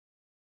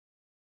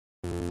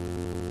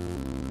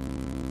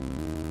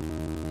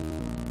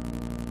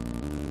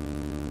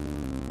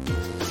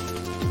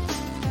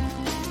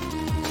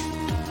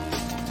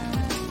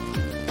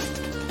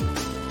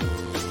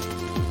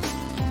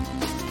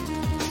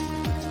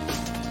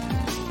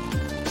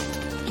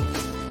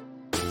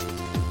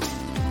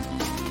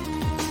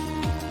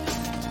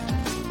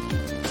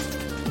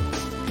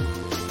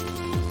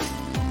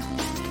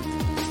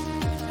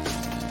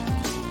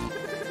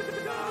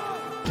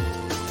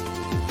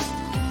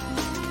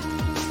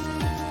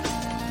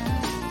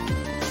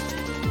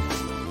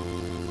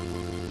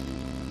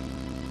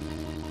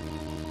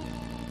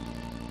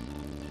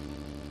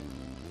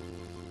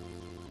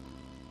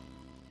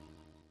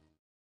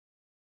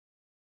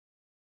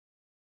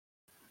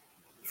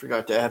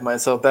Forgot to add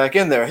myself back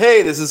in there.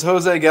 Hey, this is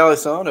Jose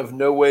Galison of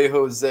No Way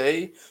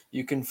Jose.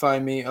 You can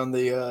find me on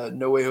the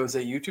No Way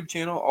Jose YouTube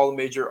channel, all the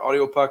major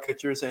audio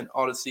podcatchers, and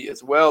Odyssey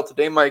as well.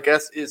 Today, my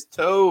guest is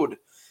Toad,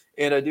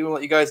 and I do want to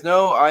let you guys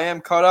know I am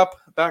caught up.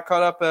 I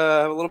have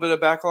a little bit of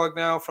backlog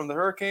now from the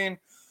hurricane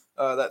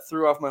that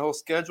threw off my whole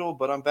schedule,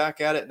 but I'm back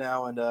at it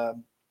now.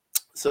 And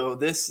so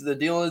the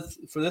deal is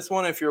for this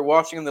one. If you're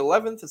watching on the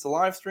 11th, it's a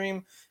live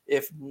stream.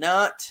 If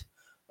not,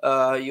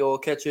 you'll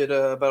catch it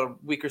about a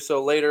week or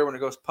so later when it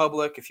goes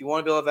public. If you want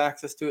to be able to have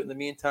access to it in the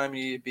meantime,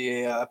 you need to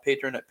be a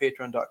patron at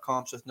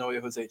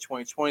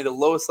patreon.com/NoWayJose2020. The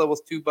lowest level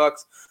is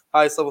 $2,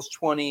 highest level is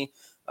 $20.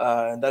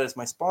 And that is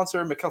my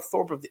sponsor, Mikkel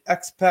Thorpe of the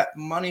Expat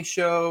Money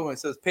Show. And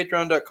it says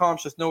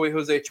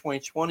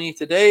patreon.com/NoWayJose2020.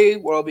 Today,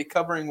 what I'll be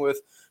covering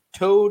with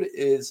Toad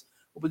is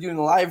we'll be doing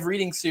a live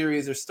reading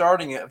series. They're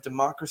starting it of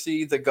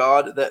Democracy, the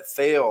God That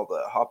Failed.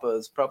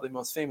 Hoppa's probably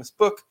most famous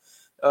book.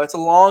 It's a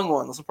long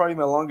one. This will probably be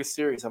my longest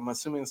series. I'm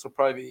assuming this will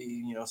probably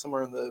be,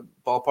 somewhere in the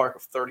ballpark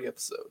of 30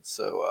 episodes.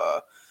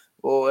 So,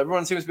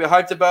 everyone seems to be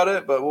hyped about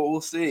it, but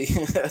we'll see.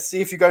 See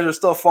if you guys are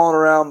still falling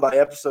around by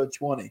episode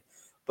 20.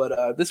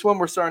 But this one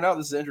we're starting out.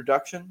 This is an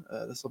introduction.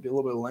 This will be a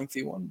little bit of a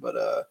lengthy one, but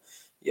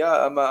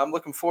I'm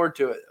looking forward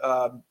to it.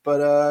 I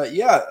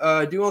do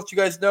want to let you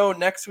guys know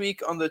next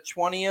week on the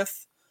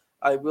 20th,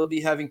 I will be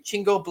having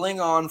Chingo Bling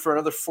on for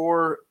another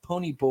 4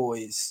 Pony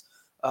Boys.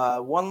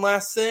 One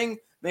last thing.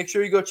 Make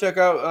sure you go check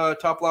out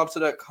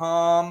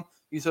toplobster.com.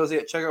 Use Jose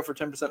at checkout for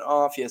 10%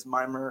 off. He has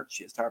my merch.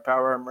 He has Tower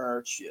Power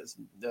merch. He has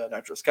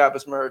Nitro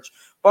Scapus merch.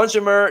 Bunch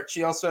of merch.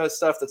 He also has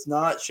stuff that's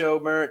not show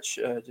merch,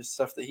 just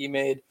stuff that he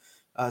made.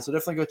 So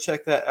definitely go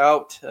check that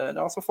out. And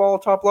also follow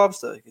Top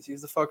Lobster because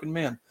he's the fucking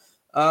man.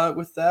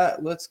 With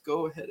that, let's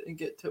go ahead and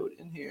get Toad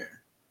in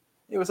here.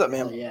 Hey, what's up,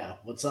 man? Hell yeah.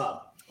 What's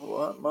up?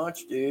 Not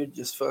much, dude.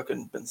 Just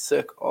fucking been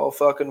sick all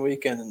fucking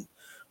weekend and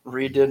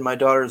redid my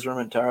daughter's room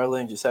entirely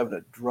and just having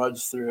to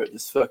drudge through it.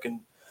 Just fucking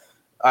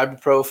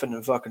ibuprofen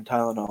and fucking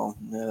Tylenol.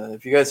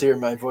 If you guys hear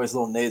my voice a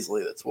little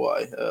nasally, that's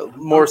why.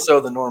 More so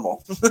than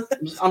normal.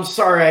 I'm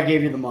sorry I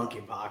gave you the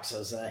monkeypox,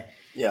 Jose.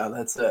 Yeah,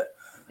 that's it.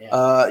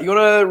 Yeah. You want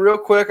to, real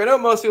quick, I know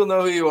most people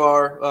know who you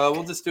are.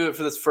 We'll just do it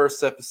for this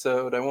first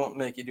episode. I won't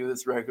make you do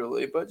this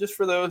regularly, but just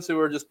for those who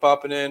are just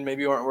popping in,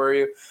 maybe you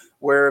aren't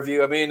aware of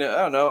you. I mean, I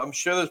don't know. I'm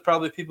sure there's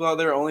probably people out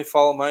there who only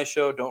follow my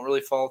show, don't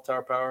really follow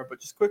Tower Power, but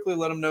just quickly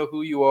let them know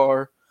who you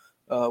are,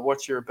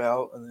 what you're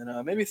about, and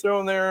then maybe throw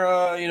in there,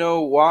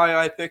 why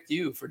I picked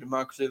you for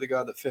Democracy, the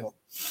God That Failed.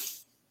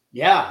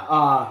 Yeah,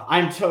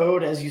 I'm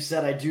Toad. As you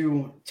said, I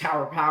do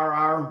Tower Power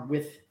Hour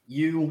with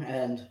you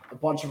and a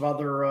bunch of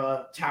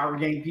other Tower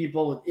Gang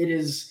people. It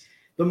is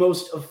the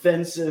most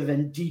offensive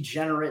and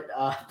degenerate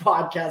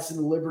podcast in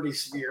the Liberty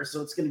Sphere.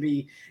 So it's going to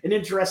be an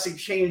interesting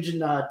change in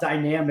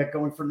dynamic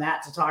going from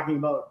that to talking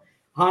about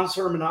Hans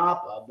Hermann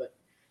Hoppe. But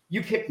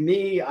you picked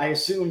me, I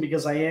assume,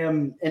 because I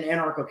am an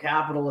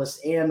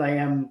anarcho-capitalist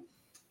and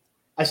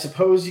I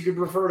suppose you could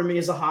refer to me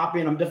as a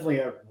Hoppian. I'm definitely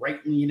a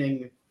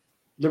right-leaning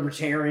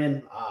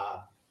libertarian.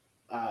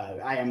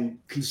 I am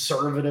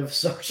conservative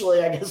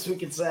socially, I guess we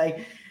could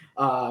say.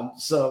 I'm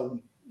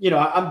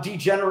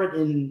degenerate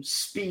in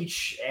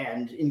speech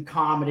and in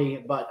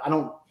comedy, but I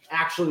don't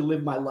actually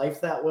live my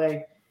life that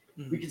way,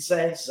 we could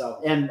say. So,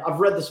 and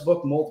I've read this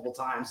book multiple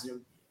times.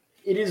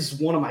 It is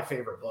one of my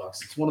favorite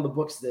books. It's one of the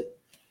books that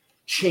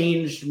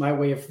changed my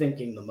way of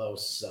thinking the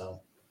most. So,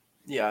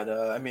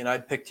 yeah, I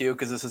picked you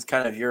because this is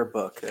kind of your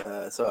book.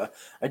 So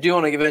I do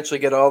want to eventually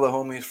get all the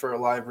homies for a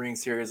live reading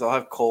series. I'll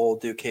have Cole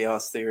do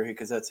Chaos Theory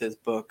because that's his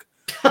book.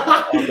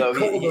 Although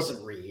Cole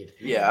doesn't read.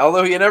 Yeah,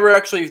 although he never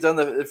actually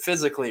done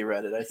physically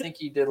read it. I think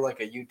he did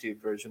like a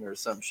YouTube version or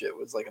some shit. It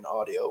was like an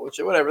audio, which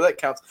whatever, that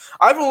counts.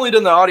 I've only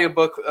done the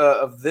audiobook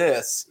of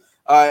this.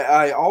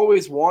 I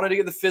always wanted to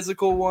get the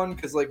physical one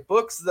because like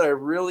books that I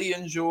really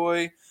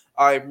enjoy,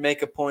 I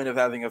make a point of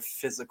having a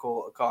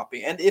physical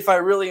copy. And if I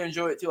really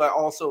enjoy it too, I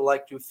also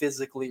like to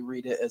physically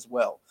read it as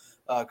well.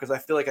 Because I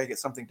feel like I get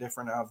something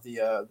different out of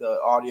the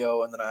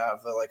audio, and then I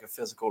have like a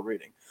physical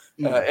reading.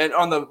 And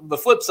on the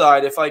flip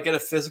side, if I get a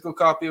physical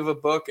copy of a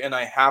book and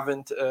I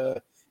haven't,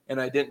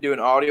 and I didn't do an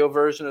audio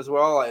version as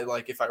well,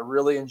 if I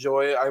really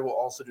enjoy it, I will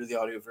also do the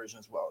audio version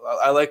as well.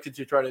 I like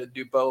to try to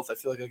do both. I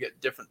feel like I get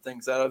different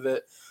things out of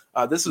it.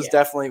 This was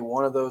definitely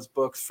one of those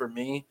books for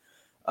me.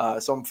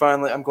 So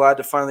I'm glad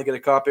to finally get a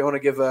copy. I want to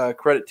give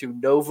credit to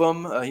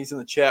Novum. He's in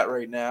the chat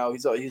right now.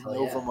 He's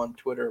Novum on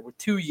Twitter with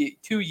two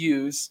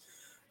U's.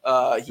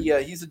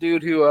 He's a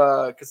dude who,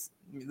 because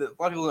a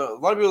lot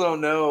of people don't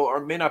know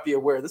or may not be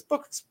aware. This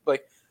book's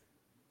like,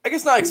 I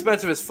guess not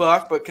expensive as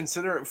fuck, but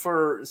consider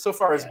for so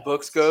far as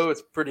books go,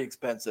 it's pretty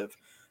expensive.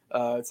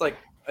 It's like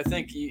I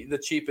think the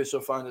cheapest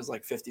you'll find is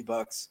like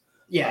 $50.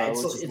 Yeah,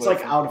 it's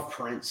like out of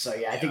print. So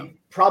I think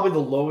probably the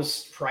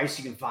lowest price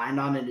you can find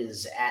on it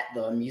is at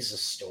the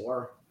Mises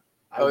store.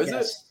 Is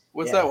it?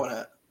 What's that one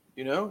at?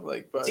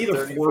 It's either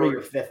 30, 40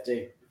 or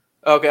 50.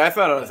 Okay, I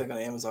found it, I think, on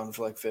Amazon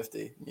for like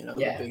 50.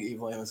 The big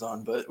evil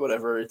Amazon, but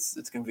whatever.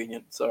 It's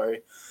convenient.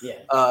 Sorry. Yeah.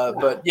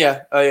 But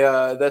yeah,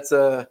 that's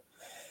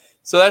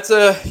So that's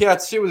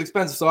shit was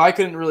expensive, so I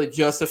couldn't really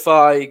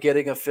justify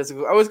getting a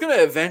physical. I was gonna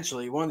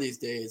eventually one of these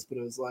days, but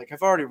it was like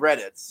I've already read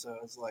it, so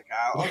it's like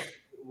I'll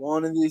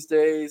one of these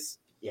days.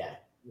 Yeah.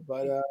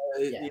 But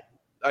Yeah.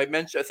 I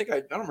mentioned, I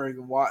don't remember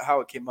even how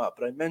it came up,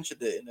 but I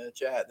mentioned it in a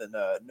chat. Then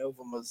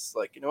Novum was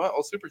like, you know what,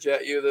 I'll super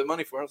chat you the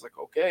money for it. I was like,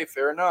 okay,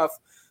 fair enough.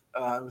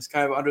 It was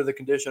kind of under the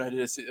condition I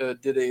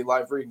did a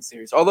live reading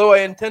series, although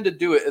I intend to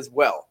do it as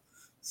well.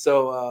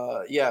 So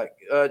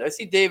I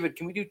see David.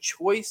 Can we do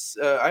Choice?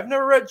 I've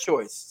never read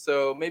Choice,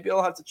 so maybe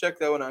I'll have to check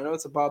that one. I know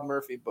it's a Bob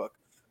Murphy book,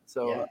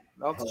 so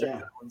I'll have to check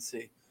that one and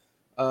see.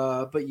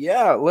 But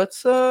yeah,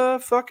 let's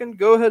fucking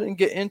go ahead and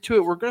get into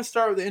it. We're gonna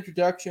start with the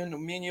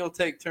introduction. Me and you'll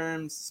take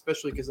turns,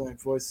 especially because my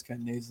voice is kind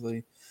of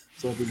nasally,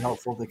 so it'd be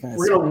helpful to kind of.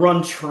 We're gonna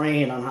run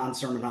train on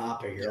Hans Hermann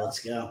Hoppe here. Yeah. Let's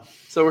go.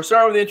 So we're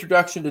starting with the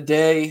introduction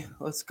today.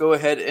 Let's go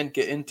ahead and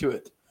get into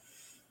it.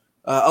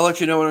 I'll let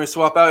you know when we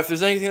swap out. If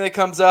there's anything that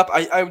comes up,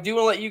 I do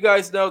want to let you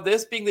guys know.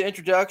 This being the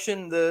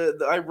introduction,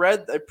 I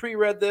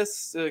pre-read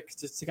this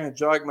just to kind of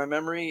jog my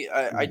memory.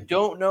 I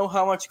don't know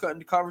how much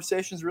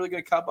conversation is really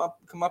going to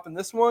come up in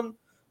this one.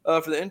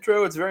 For the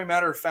intro, it's very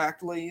matter of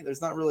factly.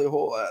 There's not really a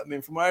whole. I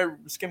mean, from what I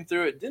skimmed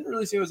through, it didn't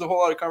really seem there's a whole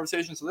lot of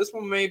conversation. So this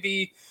one may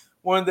be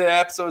one of the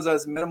episodes that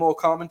has minimal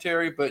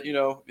commentary. But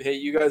hey,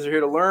 you guys are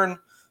here to learn.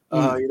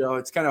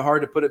 It's kind of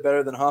hard to put it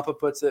better than Hoppe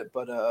puts it.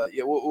 But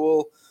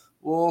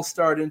we'll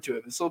start into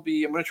it. I'm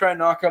going to try and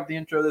knock out the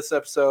intro this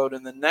episode,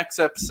 and the next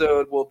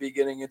episode we'll be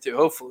getting into,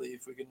 hopefully,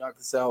 if we can knock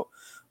this out,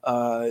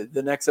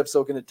 the next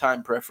episode going to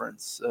time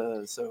preference.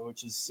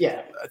 Which is,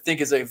 I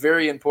think is a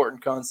very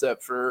important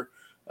concept for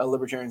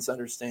libertarians to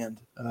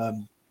understand.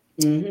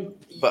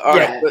 But all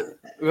right,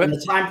 and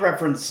the time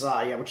preference,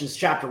 which is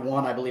chapter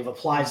 1, I believe,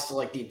 applies to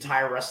like the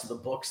entire rest of the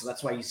book. So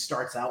that's why he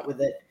starts out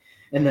with it.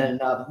 And then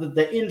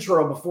the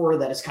intro before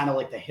that is kind of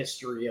like the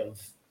history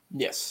of.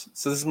 Yes,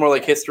 so this is more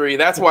like history.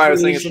 That's why I was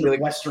saying it's really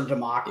Western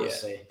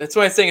democracy. Yeah. That's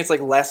why I'm saying it's like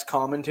less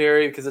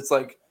commentary, because it's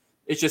like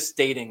it's just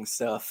stating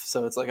stuff.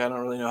 So it's like I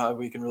don't really know how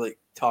we can really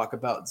talk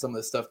about some of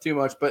this stuff too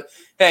much. But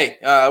hey,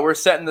 we're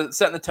setting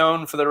the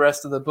tone for the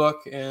rest of the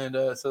book, and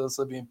so this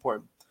will be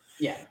important.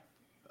 Yeah.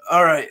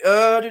 All right.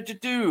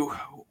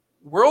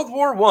 World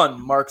War I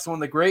marks one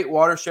of the great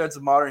watersheds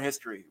of modern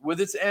history.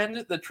 With its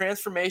end, the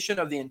transformation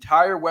of the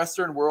entire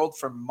Western world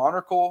from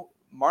monarchical,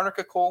 I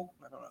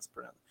don't know how to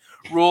pronounce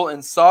it, rule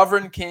and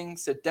sovereign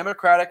kings to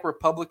democratic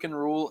republican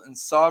rule and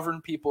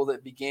sovereign people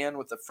that began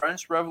with the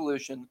French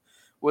Revolution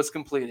was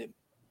completed.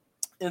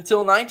 Until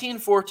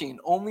 1914,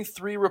 only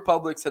 3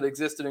 republics had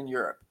existed in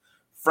Europe: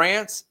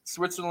 France,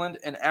 Switzerland,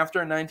 and after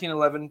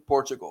 1911,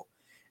 Portugal.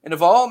 And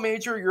of all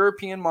major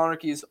European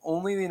monarchies,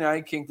 only the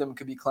United Kingdom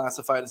could be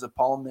classified as a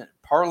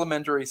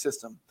parliamentary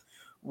system,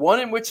 one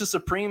in which the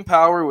supreme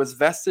power was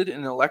vested in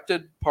an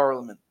elected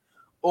parliament.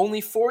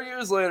 Only 4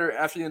 years later,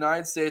 after the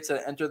United States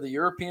had entered the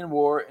European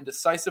War and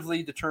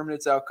decisively determined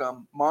its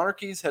outcome,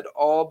 monarchies had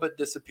all but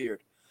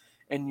disappeared,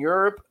 and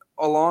Europe,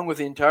 along with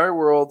the entire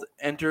world,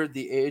 entered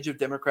the age of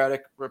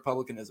democratic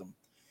republicanism.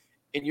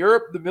 In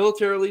Europe, the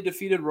militarily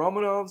defeated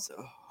Romanovs,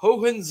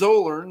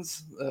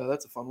 Hohenzollerns,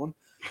 that's a fun one,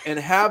 and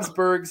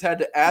Habsburgs had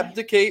to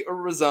abdicate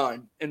or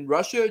resign. In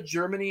Russia,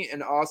 Germany,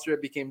 and Austria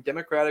became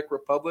democratic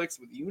republics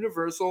with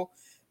universal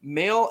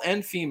male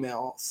and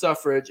female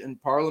suffrage and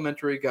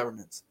parliamentary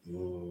governments.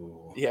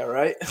 Ooh. Yeah,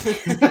 right?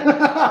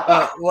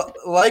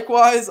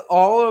 Likewise,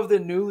 all of the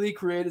newly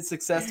created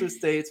successor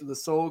states, with the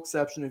sole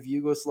exception of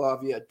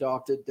Yugoslavia,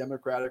 adopted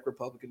democratic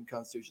republican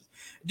constitutions.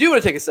 I do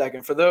want to take a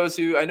second for those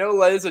who, I know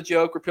that is a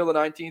joke, repeal the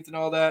 19th and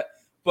all that,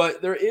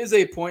 but there is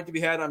a point to be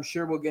had. I'm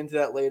sure we'll get into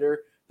that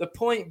later. The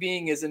point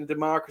being is, in a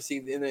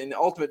democracy, in an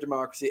ultimate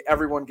democracy,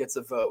 everyone gets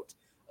a vote.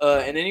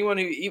 And anyone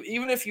who,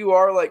 even if you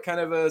are like kind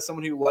of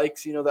someone who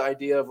likes, the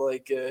idea of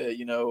like,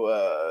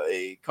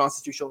 a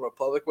constitutional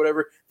republic,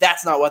 whatever,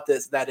 that's not what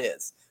that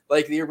is.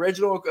 Like the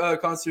original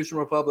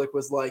constitutional republic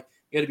was like,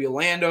 you had to be a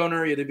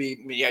landowner, you had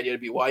to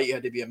be white, you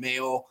had to be a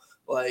male.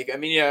 Like, I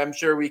mean, I'm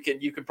sure you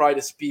could probably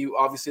dispute,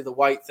 obviously, the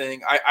white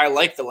thing. I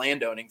like the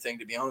landowning thing,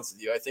 to be honest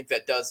with you. I think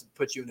that does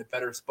put you in a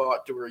better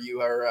spot to where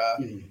you are,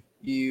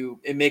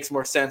 it makes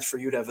more sense for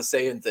you to have a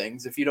say in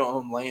things. If you don't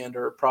own land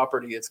or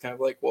property, it's kind of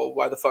like, well,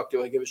 why the fuck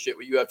do I give a shit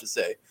what you have to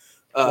say?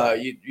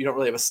 Right. You don't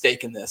really have a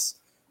stake in this.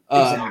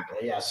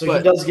 Exactly. Yeah. So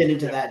he does get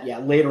into that. Yeah.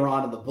 Later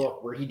on in the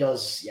book, where he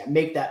does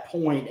make that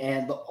point,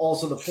 and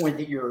also the point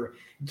that you're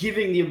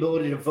giving the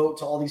ability to vote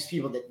to all these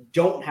people that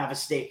don't have a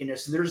stake in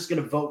this. So they're just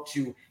going to vote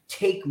to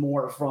take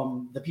more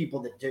from the people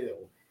that do.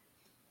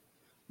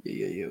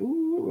 Yeah.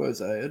 Ooh, what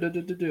was I? I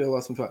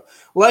lost some thought.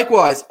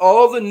 Likewise,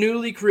 all the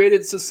newly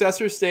created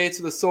successor states,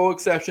 with the sole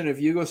exception of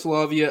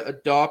Yugoslavia,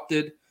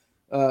 adopted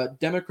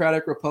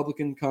democratic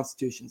republican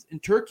constitutions. In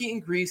Turkey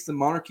and Greece, the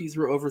monarchies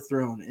were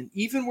overthrown, and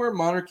even where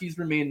monarchies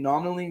remained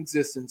nominally in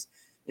existence,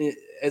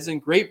 as in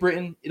Great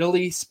Britain,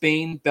 Italy,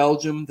 Spain,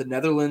 Belgium, the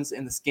Netherlands,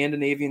 and the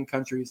Scandinavian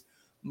countries,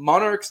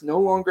 monarchs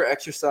no longer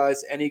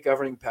exercised any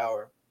governing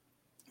power.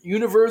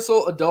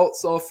 Universal adult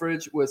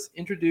suffrage was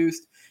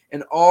introduced,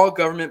 and all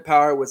government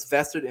power was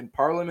vested in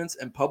parliaments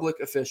and public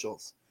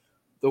officials.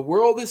 The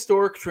world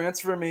historic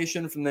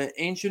transformation from the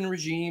ancient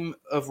regime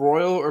of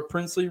royal or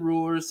princely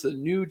rulers to the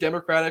new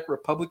democratic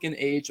republican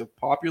age of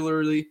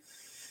popularly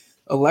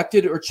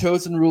elected or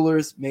chosen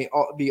rulers may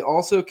be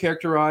also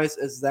characterized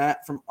as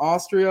that from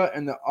Austria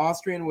and the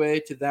Austrian way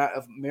to that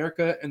of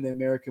America and the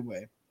American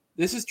way.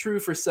 This is true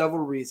for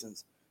several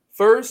reasons.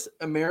 First,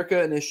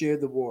 America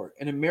initiated the war,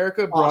 and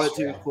America brought it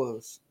to a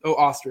close. Oh,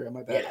 Austria,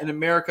 my bad. Yeah. And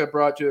America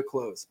brought it to a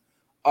close.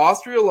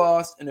 Austria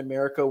lost, and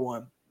America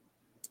won.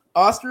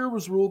 Austria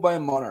was ruled by a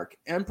monarch,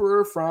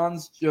 Emperor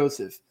Franz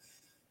Joseph,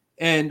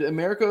 and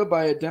America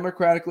by a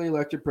democratically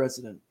elected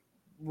president,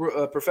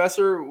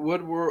 Professor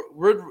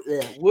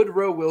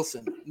Woodrow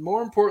Wilson.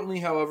 More importantly,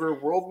 however,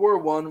 World War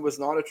I was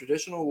not a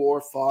traditional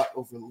war fought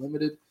over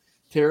limited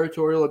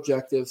territorial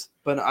objectives,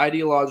 but an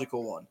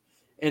ideological one.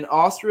 And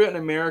Austria and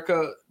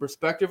America,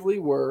 respectively,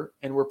 were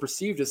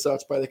perceived as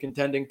such by the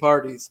contending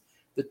parties,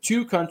 the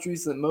two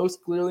countries that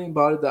most clearly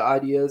embodied the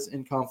ideas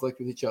in conflict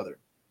with each other.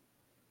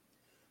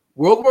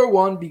 World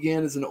War I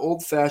began as an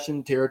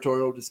old-fashioned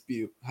territorial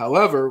dispute.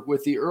 However,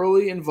 with the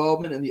early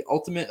involvement and the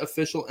ultimate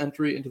official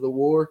entry into the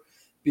war,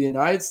 the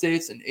United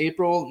States in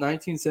April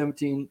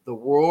 1917, the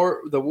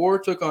war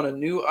took on a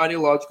new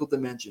ideological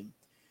dimension.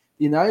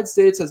 The United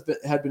States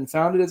had been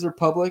founded as a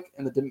republic,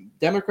 and the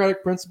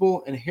democratic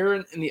principle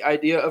inherent in the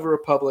idea of a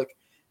republic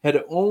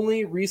had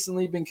only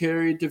recently been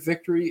carried to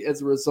victory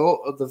as a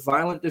result of the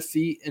violent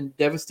defeat and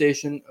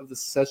devastation of the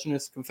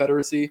secessionist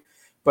Confederacy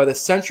by the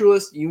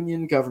centralist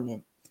Union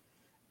government.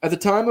 At the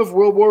time of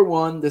World War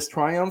I, this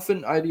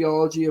triumphant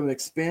ideology of an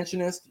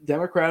expansionist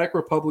democratic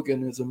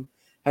republicanism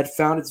had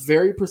found its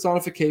very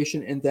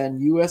personification in then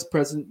U.S.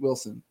 President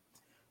Wilson.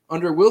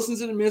 Under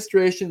Wilson's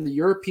administration, the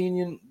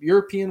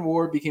European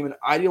war became an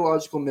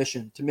ideological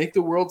mission to make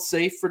the world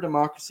safe for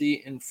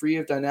democracy and free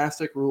of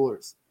dynastic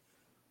rulers.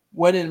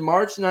 When in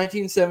March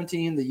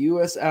 1917, the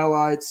U.S.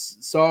 allied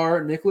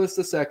Tsar Nicholas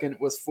II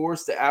was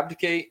forced to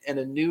abdicate and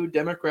a new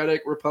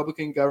democratic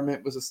republican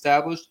government was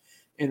established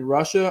in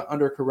Russia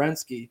under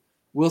Kerensky,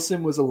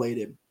 Wilson was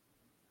elated.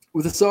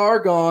 With the Tsar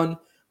gone,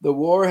 the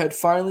war had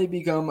finally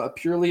become a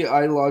purely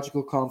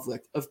ideological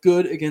conflict of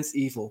good against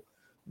evil.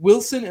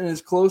 Wilson and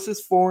his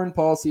closest foreign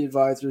policy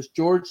advisors,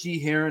 George G.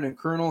 Herron and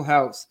Colonel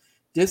House,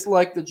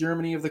 disliked the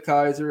Germany of the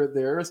Kaiser, the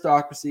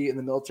aristocracy, and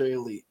the military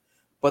elite,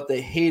 but they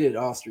hated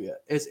Austria.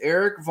 As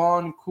Erich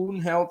von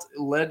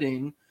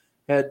Kuhnhelt-Ledding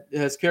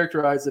has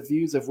characterized the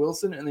views of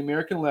Wilson and the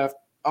American left,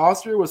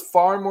 Austria was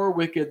far more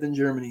wicked than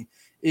Germany.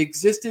 It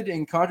existed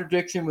in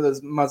contradiction with the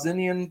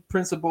Mazzinian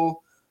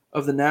principle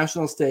of the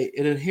national state.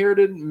 It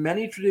inherited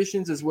many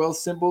traditions as well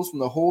as symbols from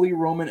the Holy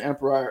Roman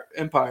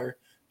Empire,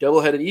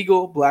 double-headed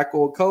eagle, black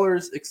gold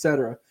colors,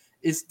 etc.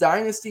 Its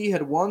dynasty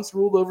had once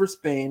ruled over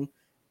Spain.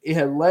 It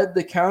had led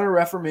the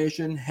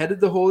Counter-Reformation, headed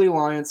the Holy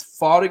Alliance,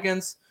 fought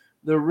against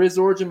the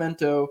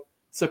Risorgimento,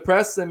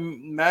 suppressed the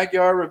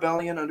Magyar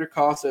rebellion under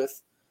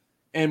Kossuth,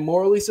 and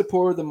morally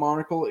supported the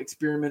monarchical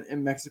experiment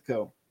in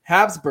Mexico.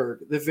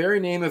 Habsburg, the very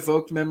name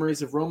evoked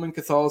memories of Roman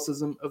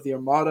Catholicism, of the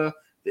Armada,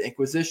 the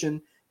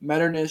Inquisition,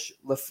 Metternich,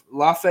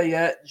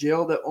 Lafayette,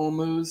 Jail de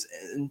Olmuz,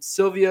 and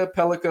Sylvia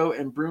Pellico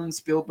and Brune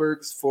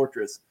Spielberg's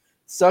fortress.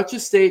 Such a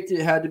state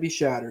had to be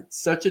shattered.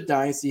 Such a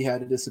dynasty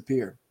had to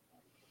disappear.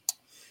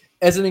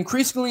 As an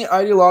increasingly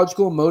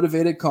ideological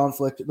motivated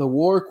conflict, the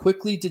war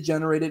quickly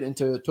degenerated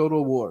into a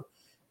total war.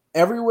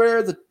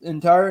 Everywhere, the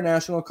entire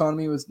national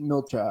economy was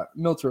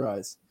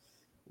militarized.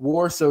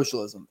 War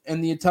socialism,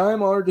 and the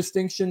time-honored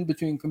distinction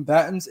between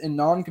combatants and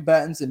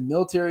non-combatants and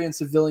military and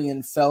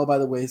civilian fell by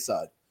the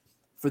wayside.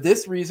 For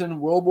this reason,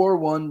 World War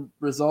I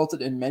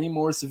resulted in many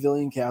more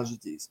civilian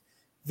casualties,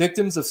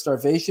 victims of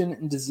starvation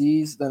and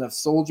disease than of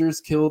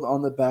soldiers killed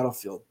on the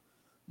battlefield.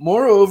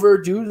 Moreover,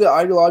 due to the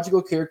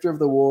ideological character of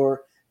the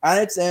war,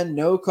 at its end,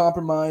 no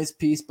compromise,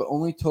 peace, but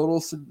only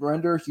total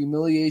surrender,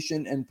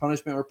 humiliation, and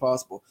punishment were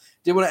possible.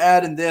 Did want to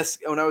add in this,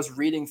 when I was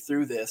reading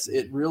through this,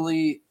 it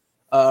really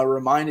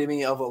reminded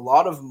me of a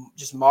lot of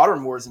just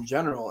modern wars in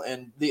general.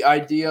 And the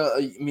idea,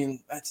 I mean,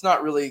 it's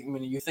not really, I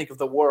mean, you think of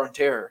the war on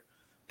terror,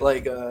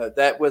 like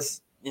that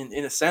was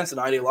in a sense an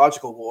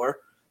ideological war.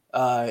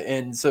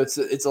 And so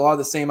it's a lot of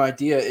the same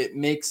idea. It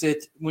makes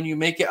it, when you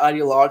make it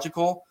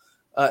ideological,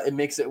 it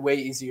makes it way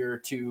easier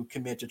to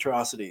commit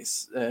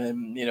atrocities.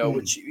 And, you know,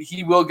 which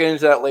he will get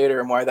into that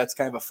later and why that's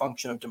kind of a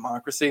function of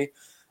democracy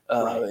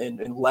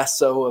and less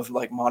so of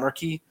like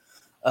monarchy.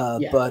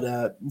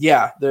 But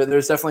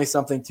there's definitely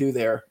something to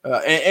there.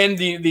 And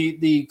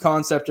the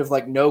concept of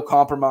like no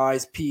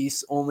compromise,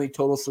 peace, only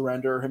total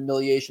surrender,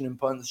 humiliation and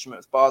punishment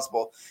is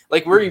possible.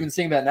 Like we're even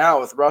seeing that now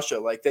with Russia.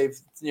 Like they've,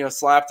 you know,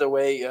 slapped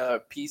away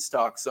peace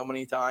talk so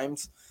many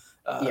times.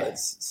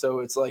 So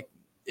it's like,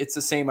 it's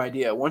the same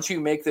idea. Once you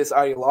make this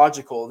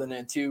ideological,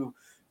 then to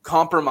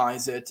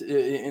compromise it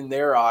in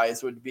their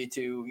eyes would be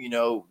to, you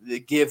know,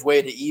 give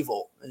way to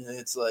evil. And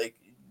it's like,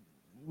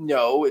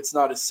 no, it's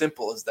not as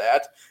simple as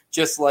that.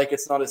 Just like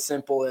it's not as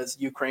simple as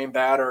Ukraine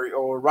bad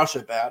or Russia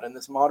bad in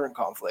this modern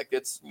conflict.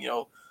 It's, you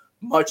know,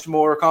 much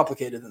more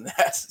complicated than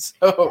that.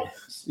 So,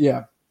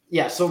 yeah.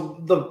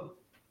 So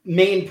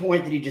main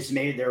point that he just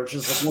made there, which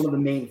is like one of the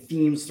main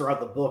themes throughout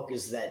the book,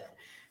 is that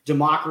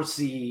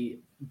democracy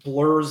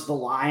blurs the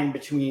line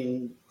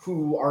between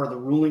who are the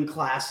ruling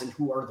class and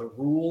who are the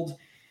ruled.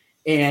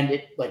 And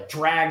it like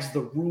drags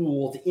the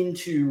ruled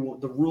into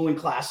the ruling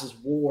class's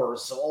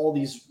wars. So all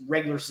these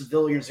regular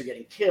civilians are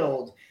getting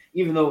killed,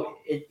 even though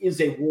it is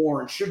a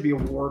war and should be a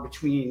war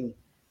between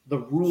the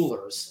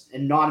rulers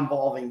and not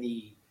involving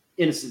the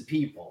innocent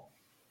people.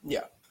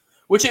 Yeah.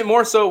 Which it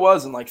more so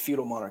was in like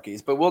feudal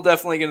monarchies, but we'll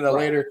definitely get into that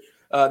later.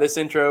 This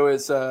intro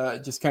is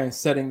just kind of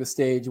setting the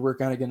stage. We're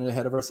kind of getting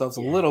ahead of ourselves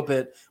a little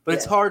bit, but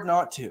it's hard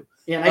not to.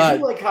 Yeah, and I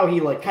do like how he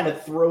like kind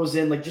of throws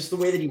in like just the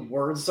way that he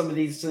words some of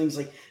these things.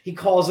 Like he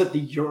calls it the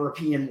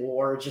European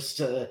War just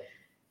to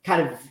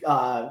kind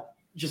of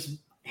just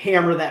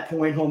hammer that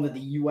point home that the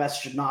U.S.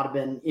 should not have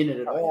been in it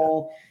at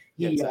all.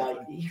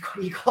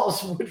 He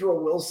calls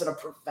Woodrow Wilson a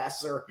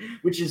professor,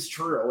 which is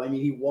true. I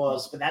mean, he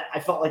was, but that I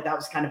felt like that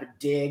was kind of a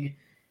dig,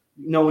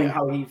 knowing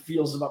how he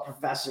feels about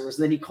professors.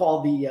 And then he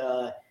called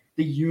the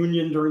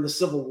Union during the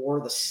Civil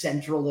War the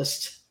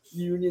centralist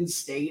Union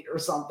state or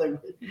something,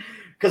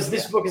 because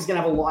this book is going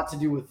to have a lot to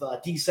do with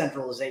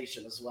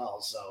decentralization as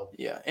well. So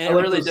and I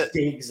like really those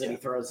digs that he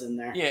throws in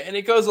there. Yeah, and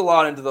it goes a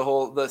lot into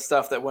the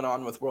stuff that went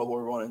on with World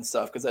War I and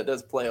stuff, because that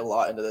does play a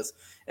lot into this.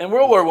 And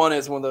World War I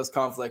is one of those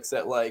conflicts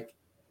that, like,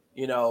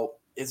 you know,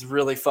 is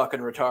really fucking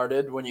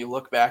retarded when you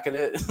look back at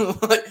it.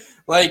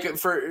 like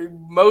for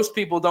most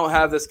people don't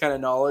have this kind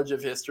of knowledge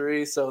of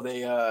history, so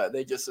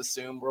they just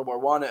assume World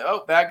War I,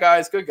 oh, bad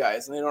guys, good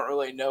guys, and they don't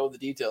really know the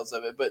details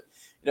of it. But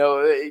you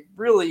know,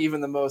 really, even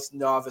the most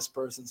novice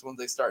persons, when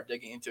they start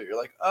digging into it, you're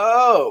like,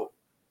 oh,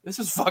 this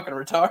is fucking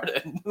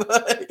retarded.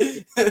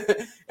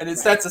 And it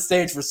sets the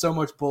stage for so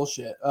much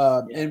bullshit,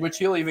 in which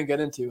he'll even get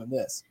into in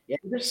this. Yeah,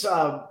 this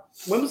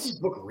when was this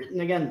book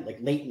written again? Like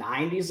late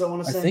 90s, I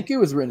want to say. I think it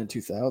was written in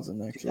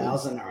 2000, actually.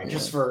 2000, all right.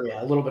 Just for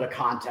a little bit of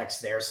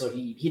context there. So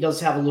he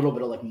does have a little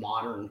bit of like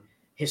modern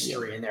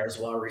history in there as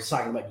well, where he's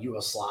talking about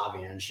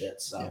Yugoslavia and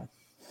shit. So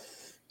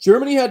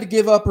Germany had to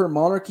give up her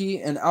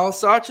monarchy, and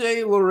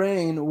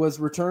Alsace-Lorraine was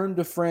returned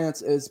to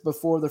France as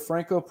before the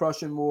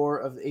Franco-Prussian War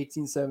of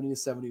 1870 to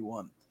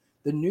 71.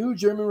 The new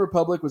German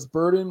Republic was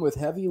burdened with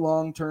heavy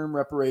long-term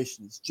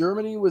reparations.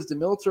 Germany was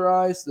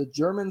demilitarized, the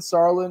German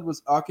Saarland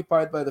was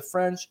occupied by the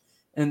French,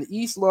 and the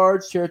East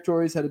large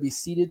territories had to be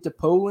ceded to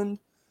Poland.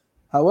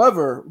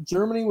 However,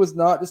 Germany was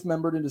not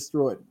dismembered and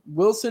destroyed.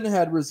 Wilson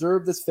had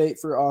reserved this fate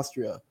for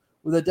Austria.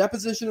 With the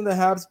deposition of the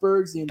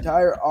Habsburgs, the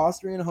entire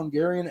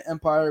Austrian-Hungarian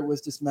Empire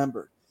was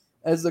dismembered.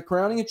 As the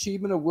crowning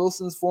achievement of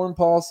Wilson's foreign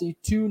policy,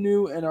 two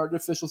new and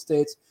artificial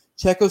states,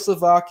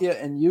 Czechoslovakia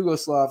and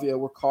Yugoslavia,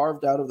 were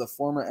carved out of the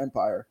former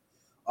empire.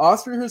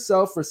 Austria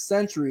herself, for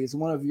centuries,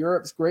 one of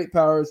Europe's great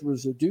powers,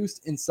 was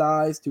reduced in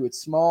size to its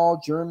small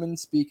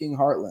German-speaking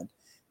heartland.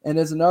 And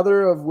as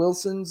another of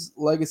Wilson's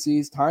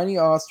legacies, tiny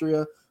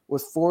Austria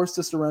was forced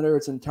to surrender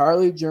its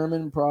entirely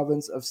German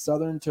province of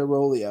southern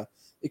Tyrolia,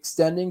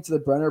 extending to the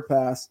Brenner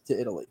Pass to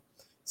Italy.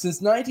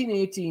 Since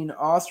 1918,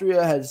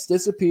 Austria has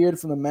disappeared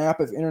from the map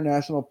of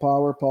international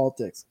power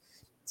politics.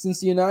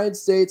 Since the United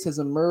States has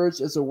emerged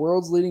as the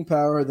world's leading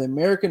power, the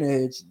American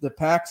age, the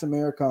Pax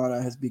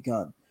Americana, has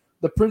begun.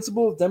 The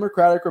principle of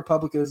democratic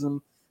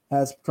republicanism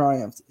has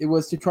triumphed. It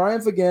was to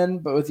triumph again,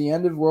 but with the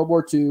end of World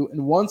War II,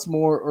 and once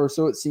more, or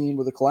so it seemed,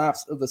 with the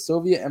collapse of the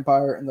Soviet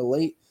Empire in the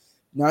late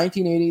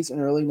 1980s and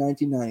early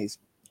 1990s.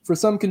 For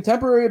some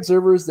contemporary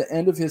observers, the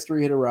end of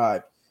history had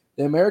arrived.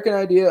 The American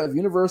idea of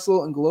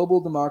universal and global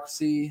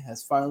democracy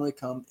has finally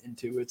come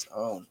into its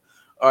own.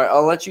 All right,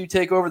 I'll let you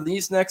take over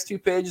these next 2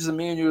 pages, and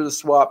me and you will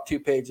swap 2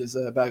 pages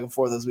back and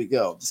forth as we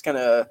go. Just kind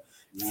of,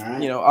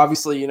 you know,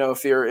 obviously, you know,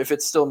 if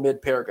it's still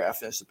mid-paragraph,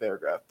 finish the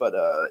paragraph. But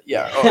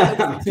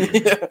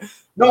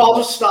No, I'll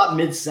just stop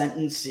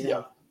mid-sentence. You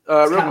know.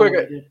 Real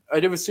quick, I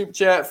did a super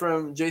chat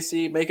from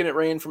JC, making it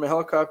rain from a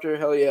helicopter.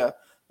 Hell yeah!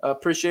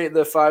 Appreciate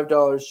the $5,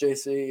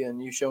 JC,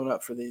 and you showing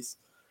up for these.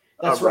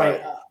 That's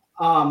right.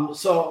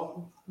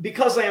 So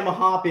because I am a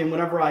hoppy, and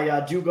whenever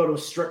I do go to a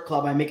strip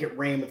club, I make it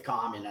rain with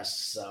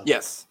communists. So.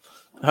 Yes.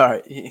 All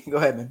right. Go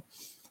ahead, man.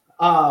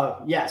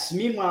 Yes.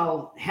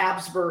 Meanwhile,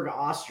 Habsburg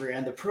Austria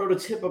and the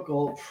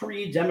prototypical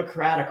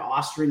pre-democratic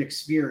Austrian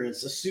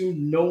experience assumed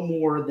no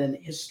more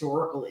than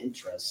historical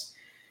interest.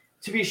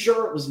 To be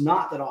sure, it was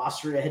not that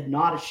Austria had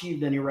not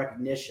achieved any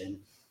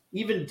recognition.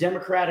 Even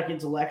democratic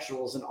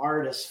intellectuals and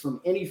artists from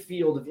any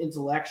field of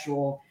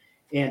intellectual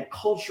and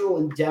cultural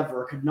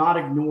endeavor could not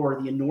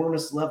ignore the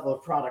enormous level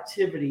of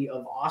productivity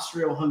of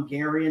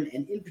Austro-Hungarian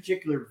and in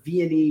particular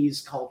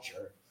Viennese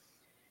culture.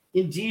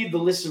 Indeed, the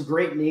list of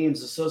great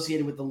names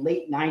associated with the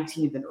late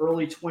 19th and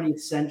early 20th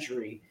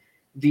century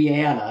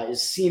Vienna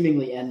is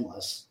seemingly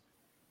endless.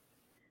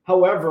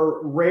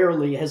 However,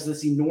 rarely has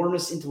this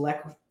enormous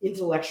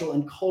intellectual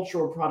and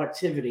cultural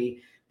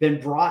productivity been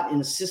brought in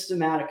a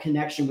systematic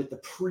connection with the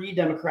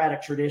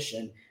pre-democratic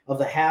tradition of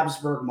the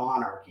Habsburg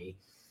monarchy.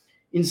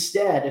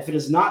 Instead, if it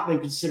has not been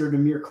considered a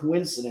mere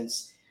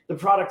coincidence, the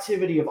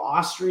productivity of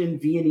Austrian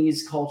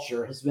Viennese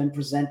culture has been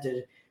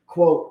presented,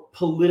 quote,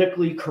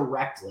 politically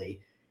correctly,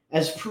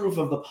 as proof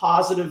of the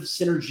positive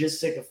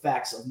synergistic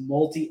effects of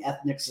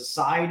multi-ethnic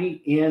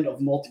society and of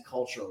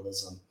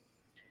multiculturalism.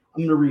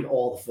 I'm going to read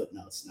all the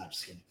footnotes, not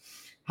just kidding.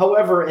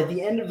 However, at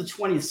the end of the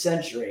 20th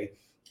century,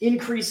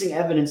 increasing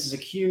evidence is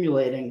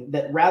accumulating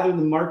that rather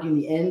than marking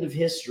the end of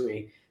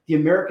history, the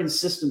American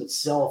system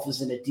itself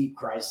is in a deep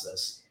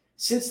crisis.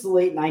 Since the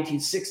late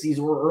 1960s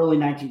or early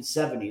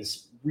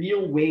 1970s,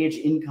 real wage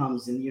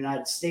incomes in the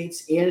United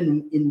States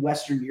and in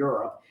Western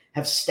Europe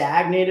have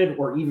stagnated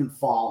or even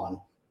fallen.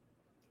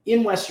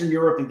 In Western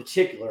Europe in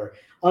particular,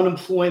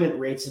 unemployment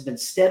rates have been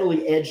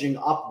steadily edging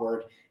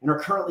upward and are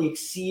currently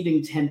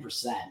exceeding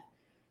 10%.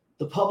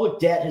 The public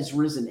debt has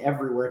risen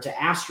everywhere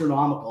to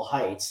astronomical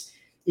heights,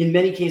 in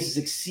many cases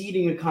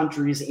exceeding a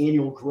country's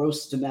annual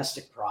gross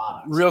domestic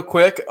product. Real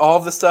quick, all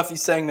the stuff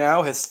he's saying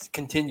now has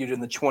continued in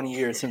the 20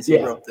 years since he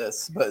wrote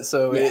this. But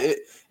so it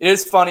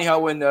is funny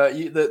how when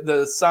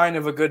the sign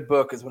of a good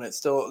book is when it's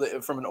still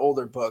from an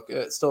older book,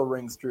 it still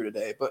rings true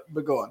today. But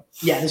go on.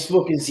 Yeah, this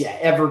book is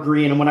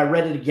evergreen. And when I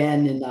read it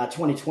again in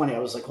 2020, I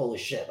was like, holy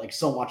shit! Like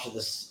so much of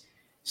this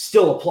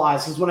still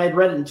applies, because when I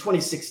read it in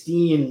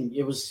 2016,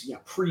 it was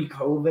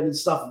pre-COVID and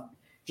stuff.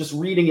 Just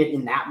reading it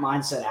in that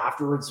mindset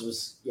afterwards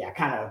was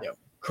kind of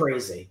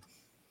crazy.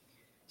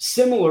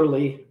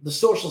 Similarly, the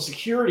social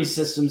security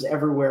systems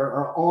everywhere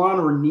are on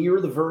or near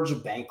the verge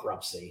of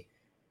bankruptcy.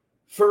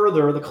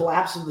 Further, the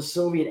collapse of the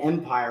Soviet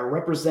Empire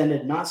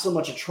represented not so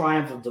much a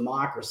triumph of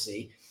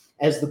democracy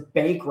as the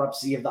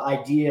bankruptcy of the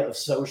idea of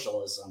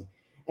socialism,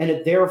 and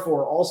it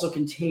therefore also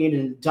contained an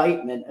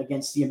indictment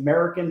against the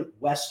American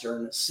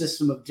Western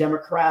system of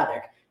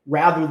democratic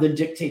rather than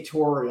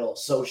dictatorial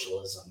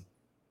socialism.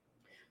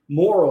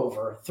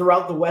 Moreover,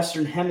 throughout the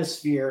Western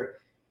Hemisphere,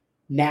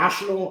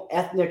 national,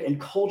 ethnic, and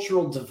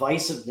cultural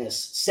divisiveness,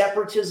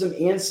 separatism,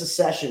 and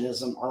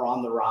secessionism are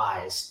on the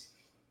rise.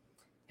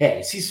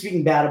 Hey, is he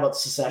speaking bad about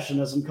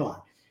secessionism? Come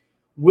on.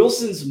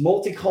 Wilson's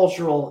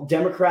multicultural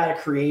democratic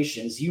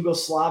creations,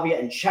 Yugoslavia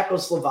and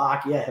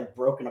Czechoslovakia, have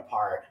broken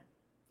apart.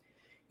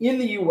 In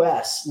the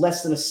US,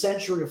 less than a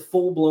century of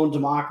full-blown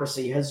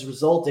democracy has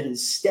resulted in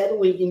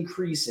steadily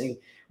increasing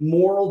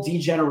moral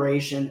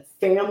degeneration,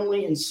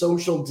 family and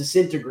social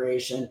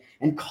disintegration,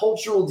 and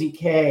cultural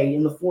decay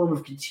in the form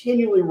of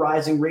continually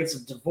rising rates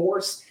of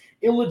divorce,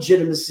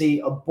 illegitimacy,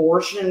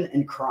 abortion,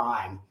 and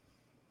crime.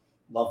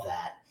 Love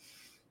that.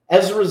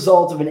 As a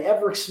result of an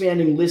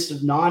ever-expanding list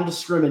of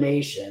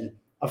non-discrimination,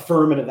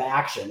 affirmative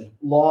action,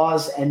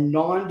 laws, and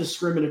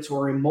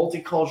non-discriminatory,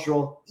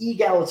 multicultural,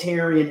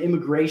 egalitarian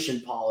immigration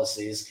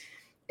policies,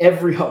 here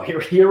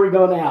we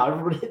go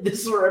now.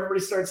 This is where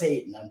everybody starts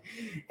hating them.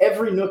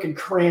 Every nook and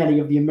cranny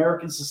of the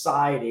American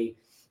society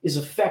is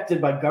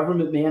affected by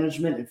government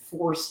management and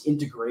forced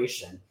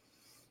integration.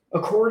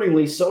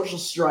 Accordingly, social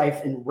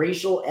strife and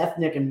racial,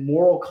 ethnic, and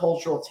moral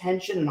cultural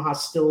tension and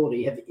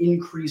hostility have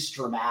increased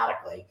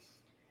dramatically.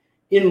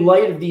 In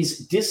light of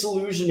these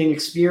disillusioning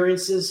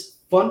experiences,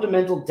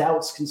 fundamental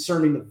doubts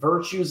concerning the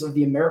virtues of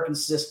the American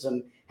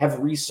system have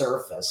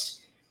resurfaced.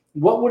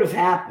 What would have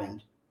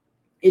happened,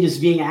 it is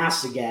being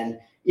asked again,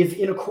 if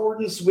in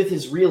accordance with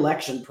his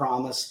re-election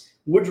promise,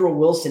 Woodrow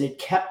Wilson had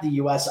kept the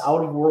U.S.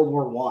 out of World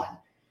War I?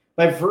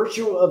 By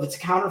virtue of its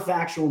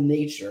counterfactual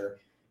nature,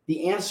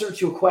 the answer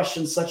to a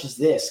question such as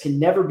this can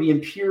never be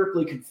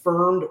empirically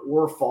confirmed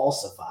or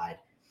falsified.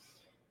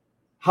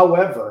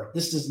 However,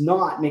 this does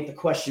not make the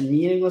question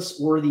meaningless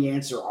or the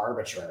answer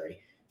arbitrary.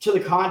 To the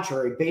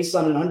contrary, based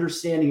on an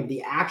understanding of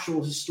the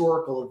actual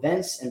historical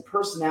events and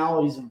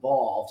personalities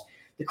involved,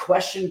 the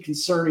question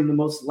concerning the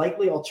most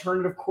likely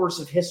alternative course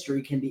of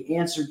history can be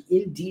answered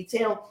in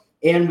detail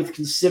and with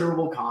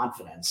considerable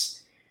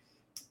confidence.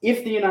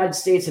 If the United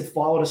States had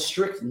followed a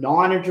strict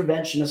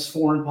non-interventionist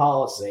foreign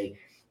policy,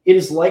 it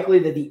is likely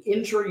that the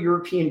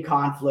intra-European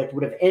conflict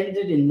would have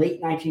ended in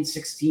late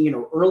 1916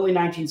 or early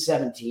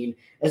 1917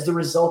 as the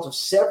result of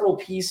several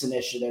peace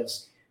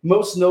initiatives,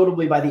 most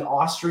notably by the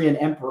Austrian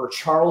Emperor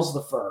Charles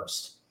I.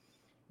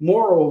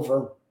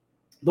 Moreover,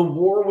 the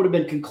war would have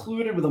been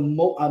concluded with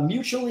a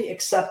mutually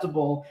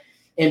acceptable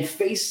and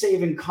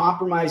face-saving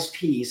compromise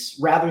peace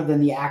rather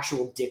than the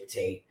actual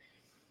dictate.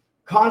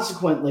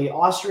 Consequently,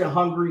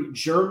 Austria-Hungary,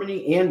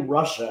 Germany, and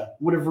Russia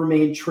would have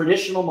remained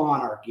traditional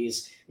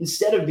monarchies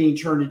instead of being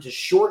turned into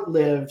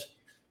short-lived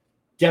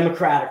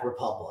democratic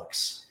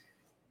republics.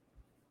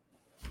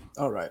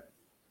 All right.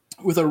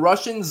 With a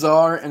Russian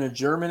Tsar and a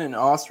German and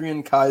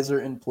Austrian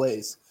Kaiser in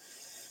place,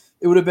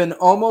 it would have been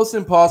almost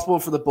impossible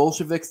for the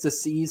Bolsheviks to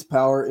seize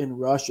power in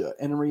Russia,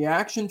 and in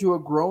reaction to a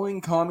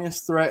growing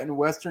communist threat in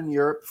Western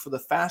Europe, for the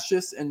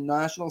fascists and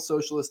National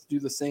Socialists to do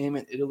the same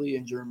in Italy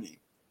and Germany.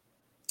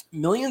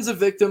 Millions of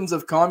victims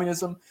of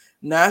communism,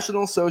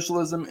 National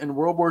Socialism, and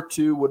World War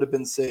II would have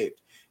been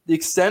saved. The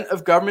extent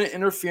of government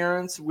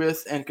interference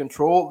with and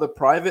control of the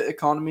private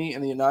economy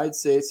in the United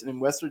States and in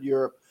Western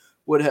Europe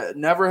would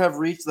never have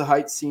reached the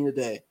heights seen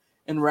today.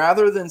 And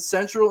rather than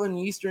Central and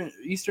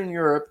Eastern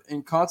Europe,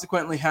 and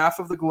consequently half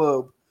of the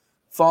globe,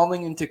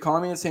 falling into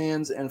communist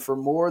hands and for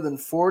more than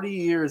 40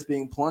 years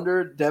being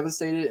plundered,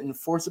 devastated, and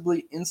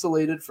forcibly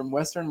insulated from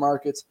Western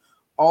markets,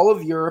 all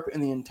of Europe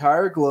and the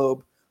entire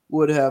globe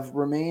would have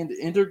remained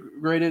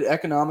integrated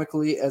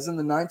economically as in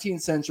the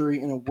 19th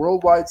century in a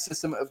worldwide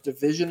system of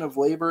division of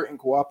labor and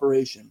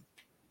cooperation.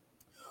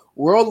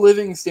 World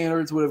living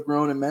standards would have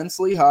grown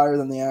immensely higher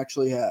than they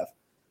actually have.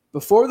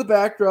 Before the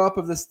backdrop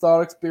of this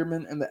thought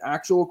experiment and the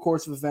actual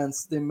course of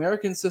events, the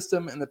American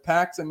system and the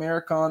Pax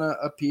Americana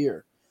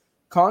appear.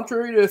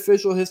 Contrary to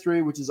official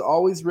history, which is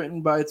always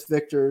written by its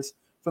victors,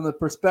 from the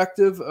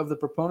perspective of the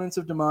proponents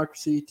of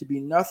democracy, to be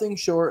nothing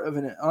short of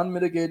an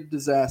unmitigated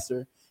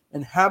disaster,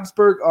 and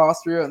Habsburg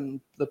Austria and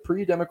the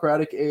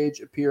pre-democratic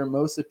age appear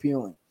most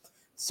appealing.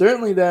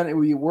 Certainly then, it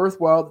would be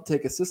worthwhile to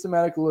take a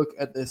systematic look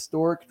at the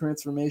historic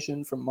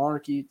transformation from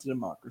monarchy to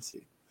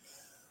democracy.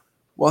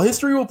 While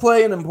history will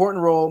play an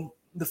important role,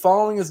 the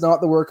following is not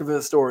the work of a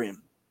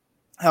historian,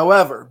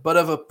 however, but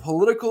of a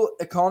political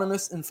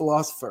economist and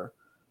philosopher.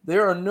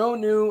 There are no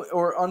new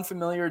or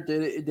unfamiliar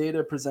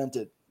data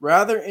presented.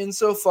 Rather,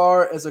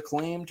 insofar as a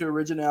claim to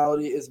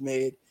originality is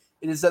made,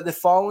 it is that the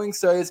following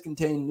studies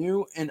contain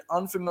new and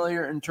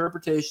unfamiliar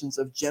interpretations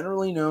of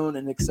generally known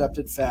and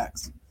accepted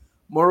facts.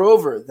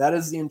 Moreover, that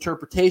is the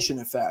interpretation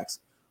of facts,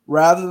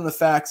 rather than the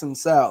facts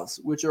themselves,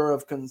 which are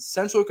of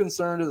central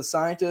concern to the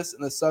scientists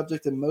and the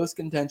subject of most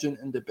contention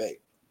and debate.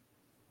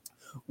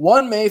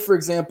 One may, for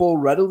example,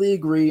 readily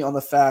agree on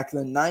the fact that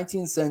in the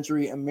 19th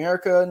century,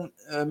 America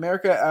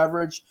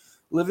average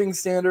living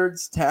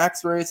standards,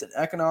 tax rates, and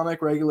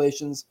economic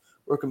regulations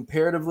were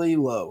comparatively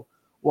low,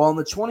 while in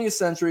the 20th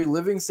century,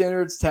 living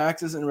standards,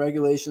 taxes, and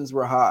regulations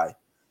were high.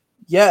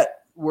 Yet,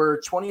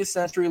 were 20th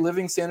century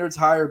living standards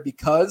higher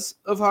because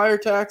of higher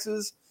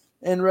taxes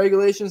and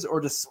regulations or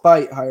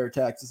despite higher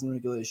taxes and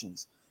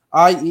regulations?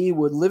 I.e.,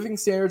 would living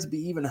standards be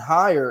even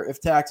higher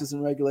if taxes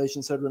and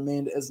regulations had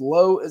remained as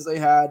low as they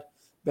had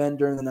been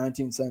during the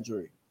 19th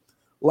century?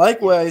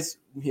 Likewise,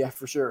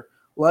 for sure.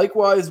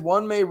 Likewise,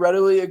 one may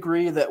readily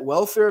agree that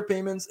welfare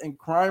payments and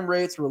crime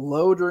rates were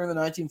low during the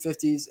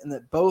 1950s and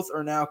that both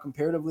are now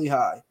comparatively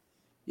high.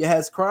 Yet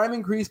has crime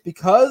increased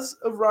because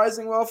of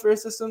rising welfare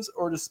systems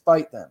or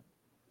despite them?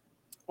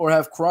 Or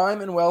have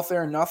crime and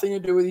welfare nothing to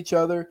do with each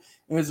other,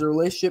 and is the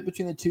relationship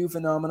between the two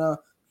phenomena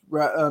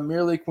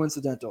merely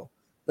coincidental?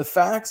 The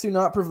facts do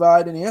not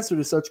provide an answer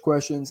to such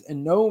questions,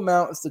 and no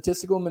amount of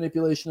statistical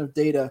manipulation of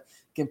data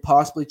can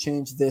possibly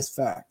change this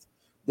fact.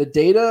 The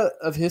data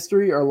of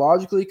history are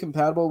logically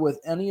compatible with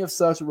any of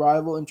such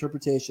rival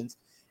interpretations,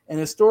 and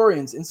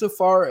historians,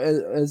 insofar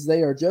as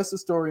they are just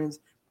historians,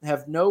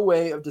 have no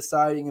way of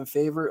deciding in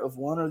favor of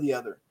one or the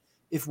other.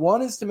 If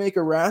one is to make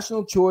a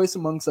rational choice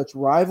among such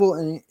rival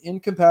and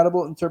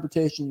incompatible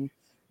interpretation,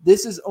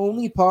 this is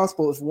only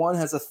possible if one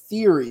has a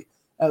theory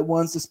at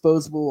one's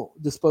disposal,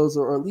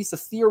 or at least a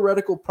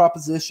theoretical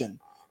proposition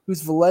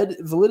whose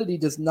validity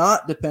does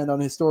not depend on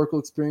historical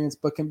experience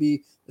but can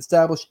be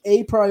established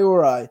a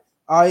priori,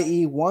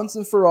 i.e. once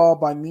and for all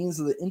by means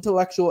of the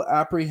intellectual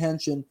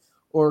apprehension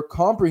or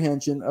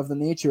comprehension of the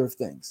nature of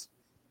things.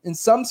 In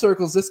some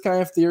circles, this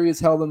kind of theory is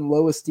held in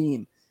low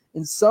esteem.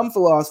 And some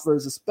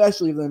philosophers,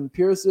 especially of the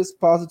empiricist,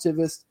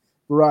 positivist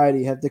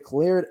variety, have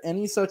declared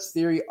any such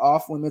theory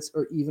off limits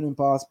or even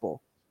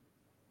impossible.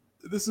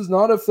 This is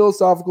not a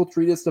philosophical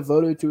treatise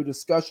devoted to a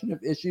discussion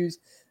of issues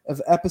of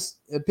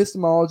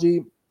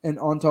epistemology and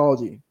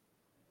ontology.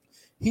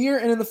 Here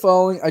and in the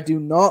following, I do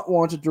not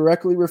want to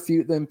directly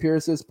refute the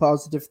empiricist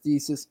positive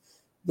thesis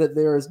that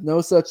there is no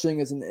such thing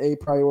as an a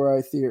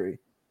priori theory.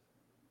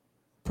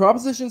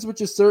 Propositions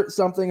which assert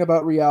something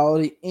about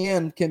reality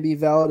and can be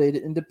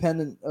validated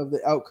independent of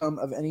the outcome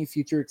of any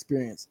future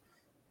experience.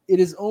 It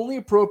is only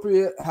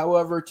appropriate,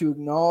 however, to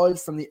acknowledge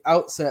from the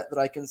outset that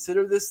I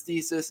consider this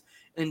thesis,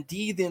 and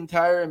indeed the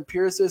entire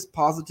empiricist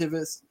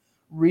positivist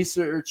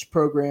research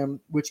program,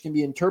 which can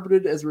be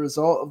interpreted as a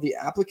result of the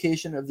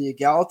application of the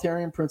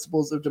egalitarian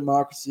principles of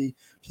democracy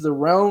to the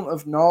realm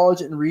of knowledge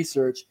and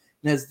research,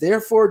 and has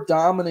therefore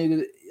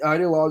dominated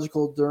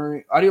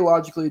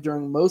ideologically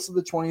during most of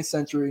the 20th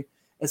century,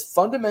 as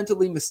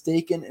fundamentally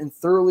mistaken and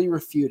thoroughly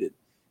refuted.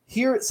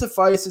 Here it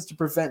suffices to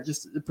present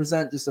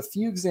just a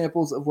few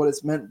examples of what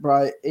is meant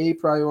by a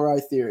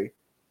priori theory,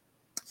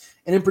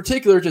 and in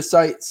particular to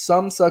cite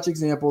some such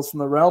examples from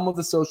the realm of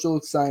the social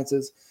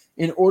sciences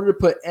in order to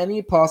put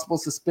any possible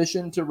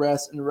suspicion to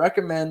rest and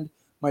recommend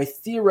my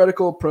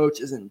theoretical approach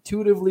as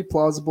intuitively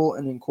plausible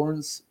and in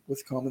accordance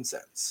with common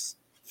sense.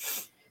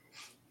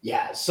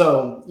 Yeah,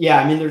 so,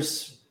 I mean,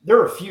 there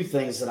are a few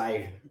things that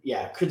I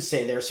could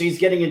say there. So he's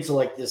getting into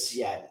like this,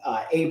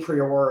 a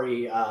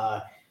priori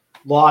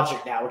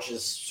logic now, which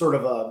is sort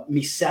of a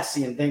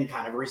Misesian thing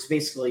kind of, where he's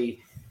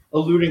basically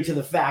alluding to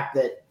the fact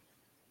that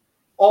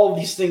all of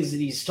these things that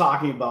he's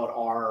talking about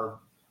are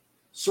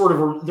sort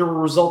of they're a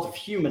result of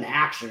human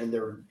action, and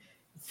they're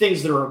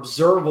things that are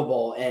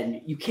observable,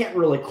 and you can't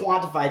really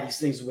quantify these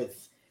things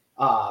with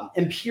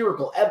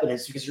empirical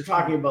evidence, because you're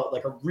talking about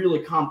like a really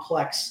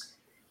complex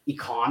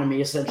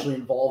economy essentially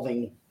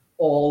involving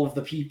all of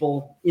the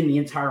people in the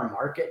entire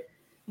market.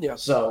 Yeah.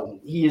 So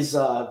he's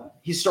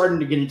starting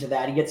to get into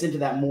that. He gets into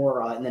that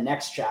more in the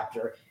next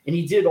chapter. And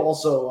he did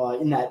also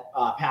in that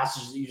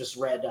passage that you just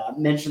read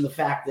mention the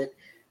fact that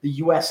the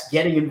U.S.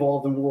 getting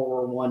involved in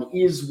World War I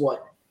is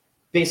what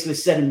basically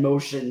set in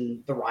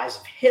motion the rise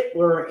of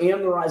Hitler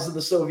and the rise of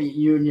the Soviet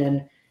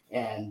Union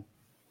and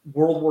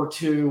World War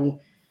II.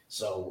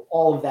 So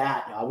all of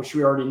that, which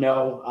we already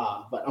know,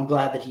 but I'm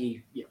glad that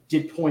he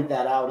did point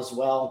that out as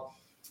well.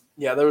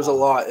 Yeah, there was a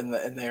lot in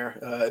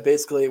there.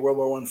 Basically, World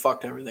War I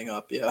fucked everything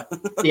up. Yeah.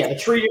 Yeah, the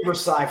Treaty of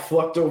Versailles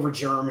fucked over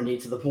Germany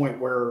to the point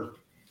where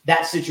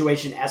that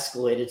situation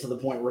escalated to the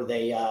point where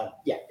they,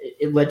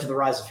 it led to the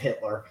rise of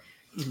Hitler.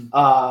 Mm-hmm.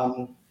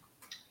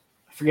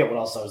 I forget what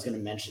else I was going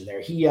to mention there.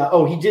 He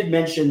did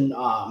mention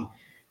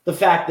the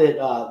fact that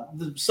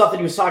the stuff that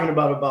he was talking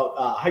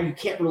about how you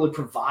can't really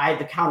provide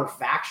the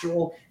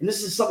counterfactual, and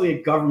this is something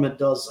that government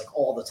does like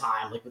all the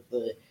time, like with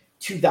the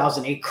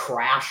 2008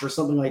 crash or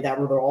something like that,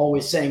 where they're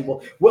always saying,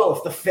 well,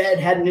 if the Fed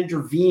hadn't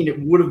intervened, it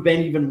would have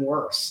been even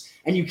worse.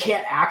 And you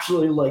can't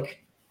actually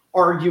like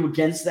argue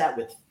against that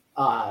with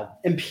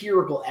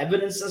empirical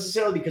evidence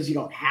necessarily because you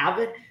don't have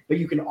it, but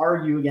you can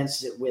argue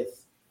against it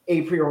with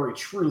a priori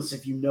truths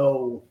if you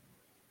know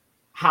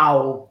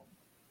how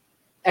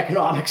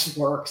economics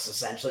works,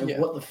 essentially,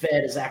 what the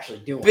Fed is actually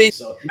doing.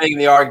 Basically, making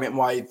the argument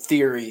why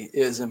theory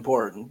is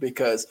important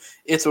because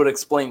it's what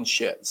explains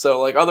shit.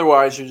 So, like,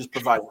 otherwise you're just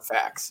providing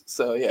facts.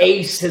 So, yeah.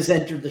 Ace has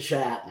entered the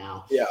chat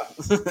now. Yeah.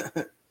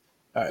 All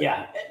right.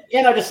 Yeah,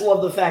 and I just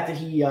love the fact that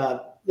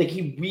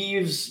he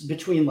weaves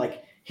between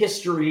like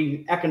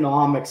history,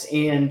 economics,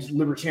 and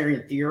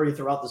libertarian theory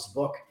throughout this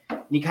book,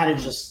 and he kind of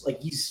just like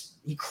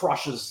he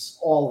crushes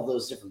all of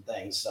those different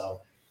things.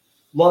 So,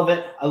 love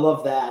it. I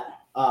love that.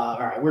 All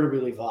right, where do we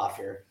leave off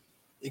here?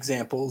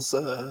 Examples,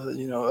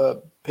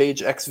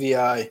 page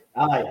XVI.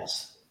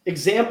 Yes.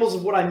 Examples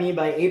of what I mean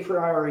by a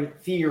priori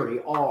theory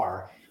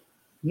are: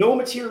 no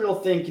material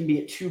thing can be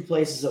at two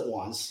places at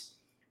once.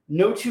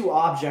 No two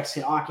objects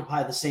can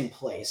occupy the same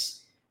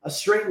place. A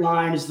straight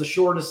line is the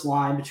shortest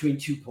line between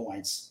 2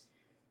 points.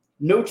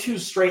 No two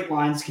straight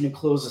lines can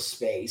enclose a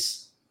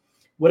space.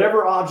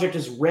 Whatever object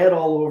is red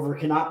all over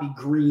cannot be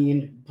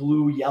green,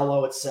 blue,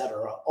 yellow,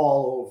 etc.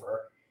 all over.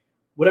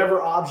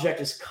 Whatever object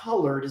is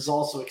colored is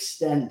also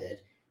extended.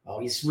 Oh,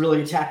 he's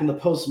really attacking the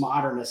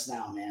postmodernists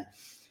now, man.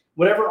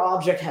 Whatever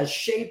object has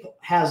shape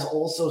has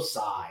also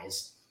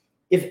size.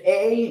 If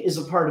A is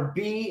a part of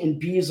B and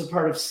B is a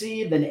part of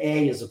C, then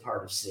A is a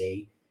part of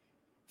C.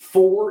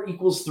 4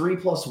 equals 3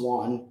 plus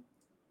 1.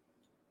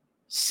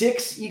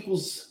 6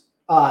 equals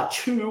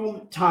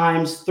 2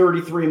 times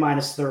 33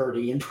 minus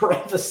 30 in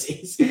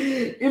parentheses.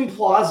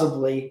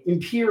 Implausibly,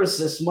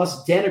 empiricists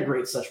must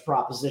denigrate such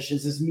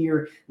propositions as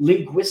mere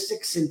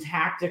linguistic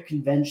syntactic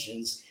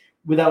conventions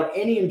without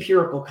any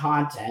empirical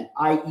content,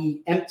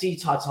 i.e. empty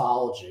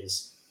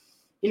tautologies.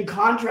 In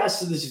contrast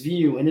to this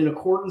view, and in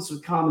accordance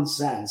with common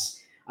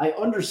sense, I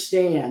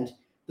understand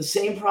the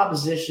same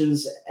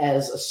propositions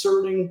as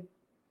asserting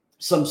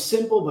some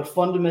simple but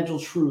fundamental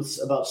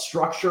truths about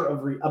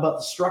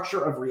the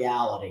structure of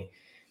reality.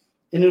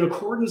 And in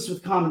accordance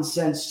with common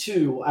sense,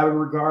 too, I would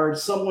regard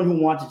someone who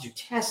wanted to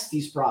test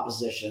these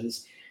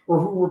propositions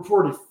or who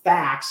reported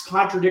facts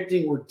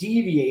contradicting or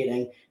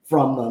deviating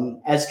from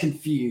them as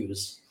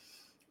confused.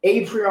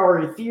 A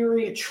priori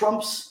theory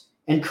trumps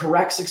and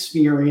corrects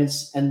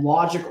experience, and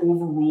logic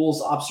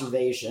overrules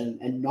observation,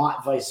 and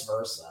not vice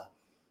versa.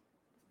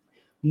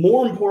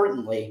 More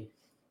importantly,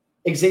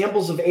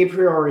 examples of a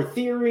priori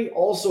theory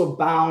also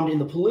abound in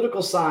the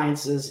political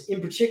sciences, in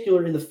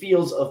particular in the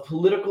fields of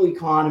political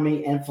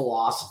economy and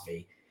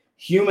philosophy.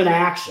 Human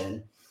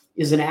action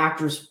is an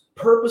actor's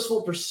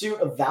purposeful pursuit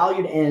of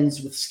valued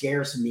ends with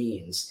scarce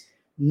means.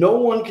 No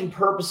one can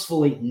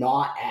purposefully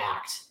not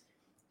act.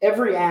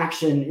 Every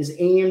action is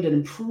aimed at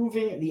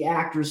improving the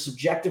actor's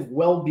subjective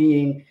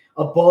well-being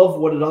above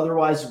what it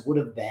otherwise would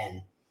have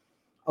been.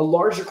 A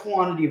larger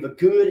quantity of a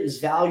good is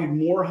valued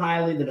more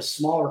highly than a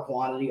smaller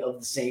quantity of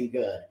the same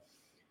good.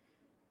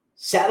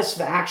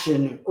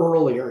 Satisfaction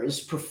earlier is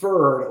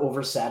preferred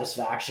over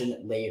satisfaction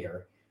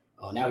later.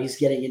 Oh, now he's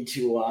getting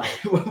into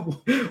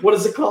what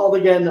is it called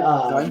again?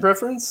 Time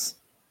preference?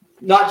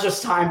 Not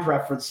just time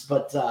preference,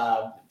 but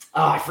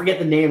I forget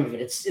the name of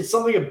it. It's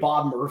something that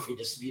Bob Murphy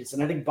disputes,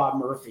 and I think Bob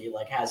Murphy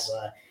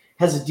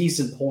has a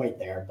decent point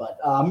there, but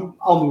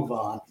I'll move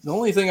on. The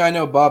only thing I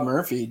know Bob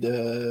Murphy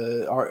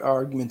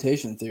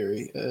argumentation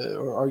theory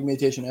or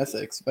argumentation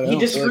ethics, but he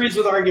disagrees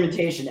with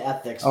argumentation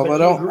ethics. Oh,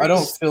 but I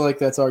don't feel like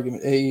that's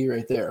argument AE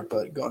right there.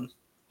 But go on.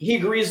 He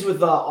agrees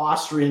with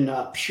Austrian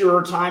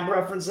pure time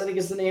preference, I think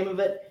is the name of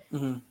it,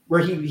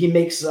 where he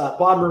makes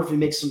Bob Murphy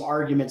makes some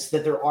arguments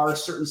that there are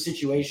certain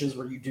situations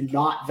where you do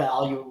not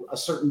value a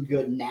certain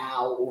good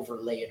now over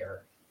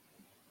later.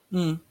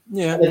 Yeah,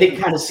 and I think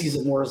kind of sees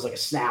it more as like a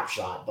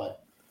snapshot,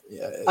 but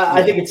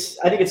I think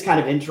it's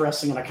kind of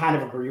interesting, and I kind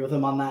of agree with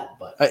him on that.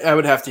 But I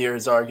would have to hear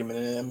his argument,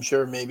 and I'm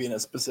sure maybe in a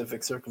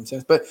specific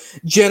circumstance. But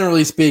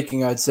generally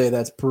speaking, I'd say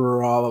that's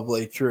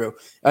probably true.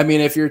 I mean,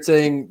 if you're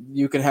saying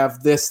you can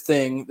have this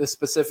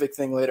specific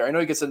thing later, I know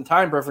he gets in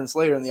time preference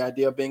later, and the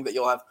idea being that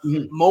you'll have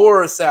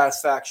more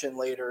satisfaction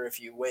later if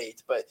you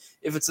wait. But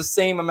if it's the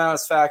same amount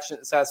of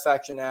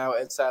satisfaction now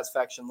and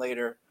satisfaction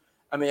later,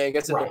 I mean, I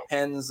guess it Right.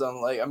 depends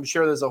on, like, I'm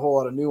sure there's a whole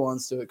lot of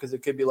nuance to it, because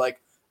it could be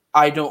like,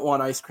 I don't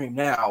want ice cream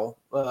now.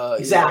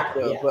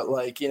 Exactly. Yeah. Yeah. But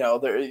like,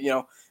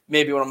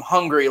 maybe when I'm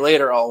hungry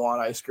later, I'll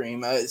want ice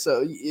cream.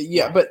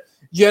 Yeah. Right. But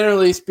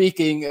generally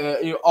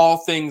speaking, all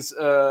things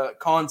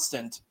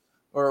constant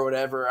or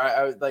whatever,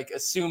 I would like,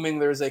 assuming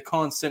there's a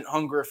constant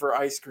hunger for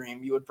ice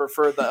cream, you would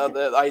prefer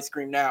the ice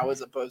cream now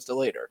as opposed to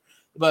later.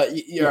 But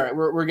all right,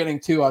 we're getting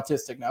too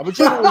autistic now. But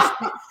generally,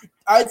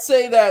 I'd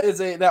say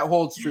that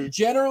holds true.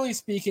 Generally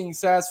speaking,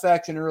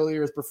 satisfaction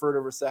earlier is preferred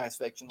over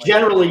satisfaction later.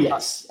 Generally,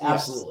 yes,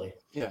 absolutely.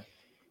 Yeah.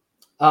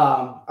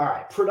 All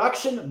right.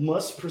 Production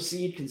must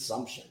precede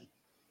consumption.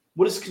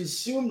 What is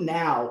consumed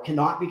now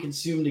cannot be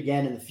consumed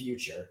again in the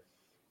future.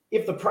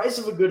 If the price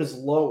of a good is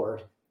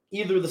lowered,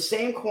 either the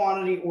same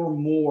quantity or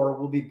more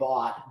will be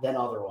bought than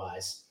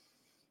otherwise.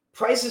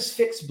 Prices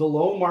fixed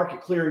below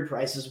market clearing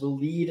prices will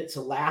lead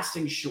to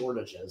lasting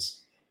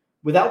shortages.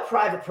 Without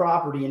private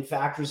property and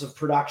factors of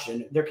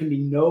production, there can be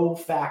no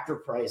factor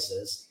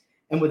prices.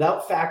 And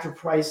without factor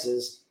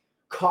prices,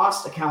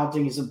 cost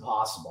accounting is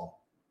impossible.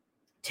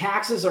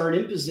 Taxes are an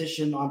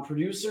imposition on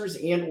producers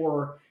and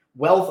or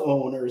wealth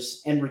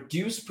owners and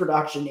reduce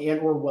production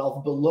and or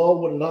wealth below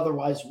what it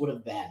otherwise would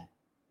have been.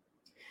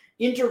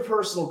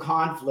 Interpersonal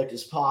conflict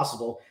is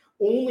possible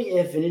only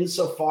if and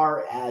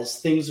insofar as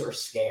things are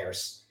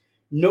scarce.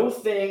 No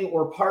thing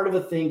or part of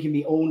a thing can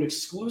be owned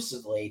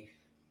exclusively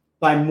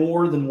by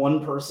more than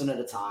one person at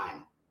a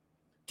time.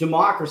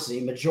 Democracy,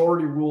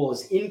 majority rule,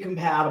 is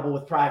incompatible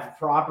with private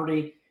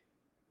property,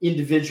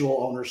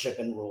 individual ownership,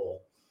 and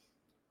rule.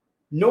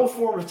 No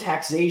form of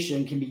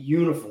taxation can be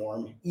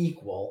uniform,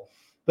 equal,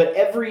 but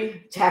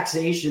every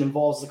taxation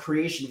involves the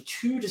creation of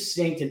two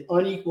distinct and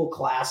unequal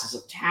classes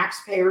of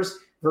taxpayers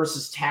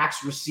versus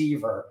tax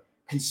receiver,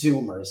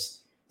 consumers.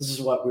 This is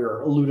what we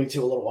were alluding to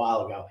a little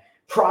while ago.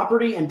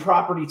 Property and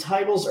property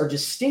titles are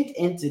distinct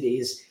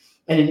entities,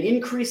 and an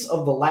increase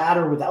of the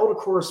latter without a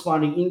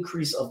corresponding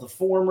increase of the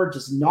former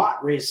does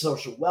not raise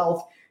social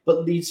wealth,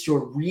 but leads to a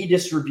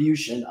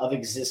redistribution of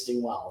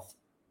existing wealth.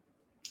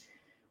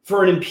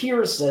 For an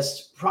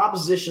empiricist,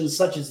 propositions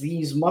such as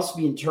these must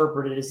be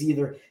interpreted as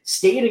either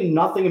stating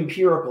nothing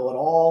empirical at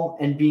all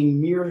and being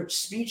mere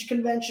speech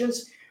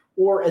conventions,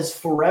 or as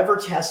forever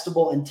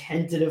testable and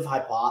tentative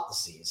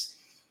hypotheses.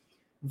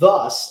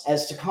 Thus,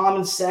 as to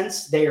common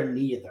sense, they are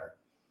neither.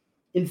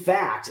 In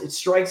fact, it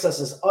strikes us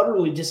as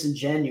utterly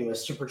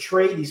disingenuous to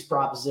portray these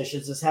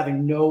propositions as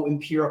having no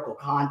empirical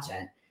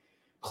content.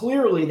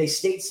 Clearly, they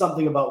state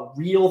something about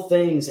real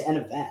things and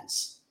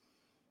events.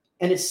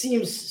 And it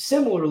seems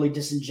similarly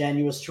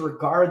disingenuous to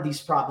regard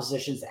these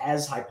propositions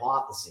as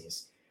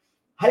hypotheses.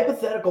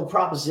 Hypothetical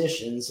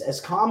propositions, as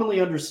commonly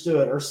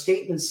understood, are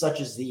statements such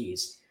as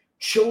these.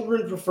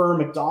 Children prefer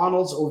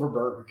McDonald's over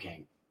Burger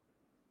King.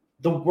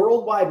 The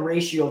worldwide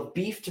ratio of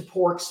beef to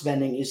pork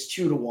spending is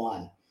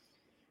 2-1.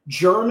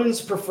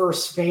 Germans prefer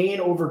Spain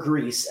over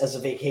Greece as a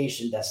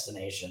vacation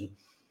destination.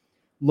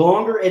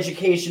 Longer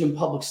education in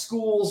public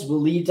schools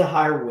will lead to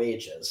higher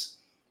wages.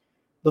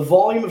 The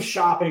volume of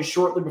shopping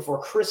shortly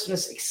before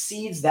Christmas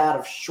exceeds that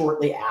of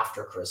shortly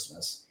after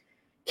Christmas.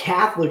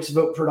 Catholics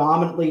vote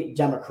predominantly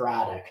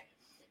Democratic.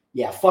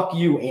 Yeah, fuck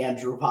you,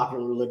 Andrew,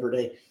 Popular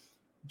Liberty.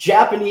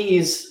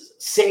 Japanese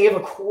save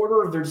a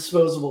quarter of their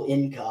disposable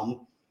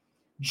income.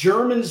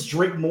 Germans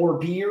drink more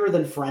beer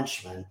than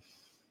Frenchmen.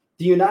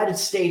 The United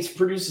States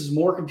produces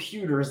more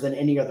computers than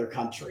any other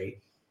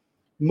country.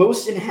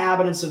 Most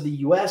inhabitants of the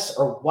U.S.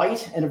 are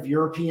white and of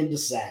European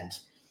descent.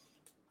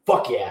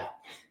 Fuck yeah.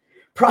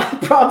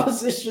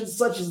 Propositions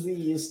such as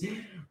these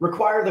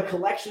require the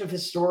collection of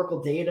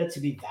historical data to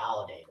be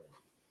validated.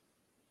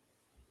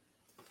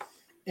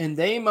 And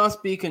they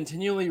must be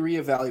continually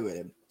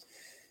reevaluated,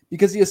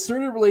 because the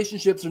asserted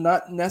relationships are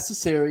not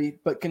necessary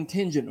but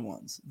contingent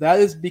ones. That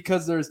is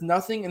because there is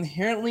nothing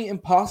inherently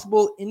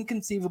impossible,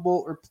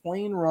 inconceivable, or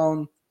plain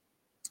wrong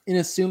in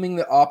assuming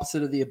the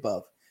opposite of the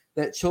above,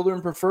 that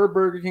children prefer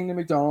Burger King to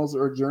McDonald's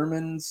or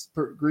Germans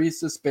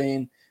Greece to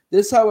Spain.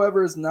 This,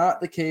 however, is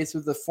not the case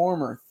with the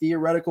former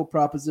theoretical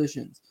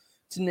propositions.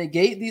 To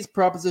negate these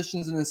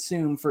propositions and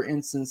assume, for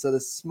instance, that a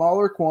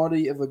smaller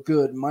quantity of a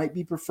good might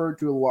be preferred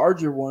to a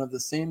larger one of the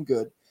same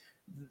good,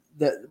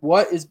 that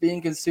what is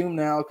being consumed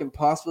now can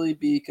possibly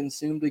be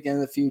consumed again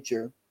in the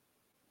future,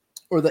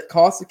 or that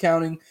cost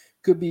accounting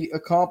could be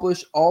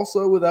accomplished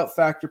also without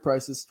factor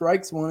prices,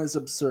 strikes one as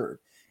absurd.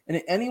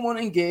 And anyone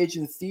engaged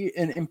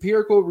in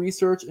empirical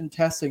research and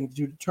testing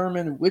to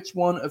determine which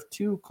one of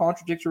two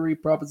contradictory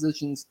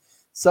propositions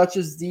such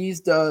as these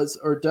does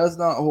or does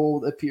not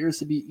hold appears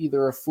to be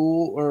either a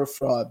fool or a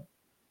fraud.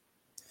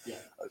 Yeah.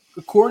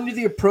 According to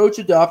the approach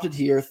adopted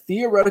here,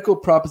 theoretical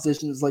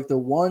propositions like the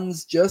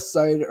ones just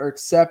cited are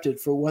accepted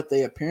for what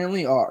they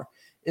apparently are,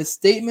 as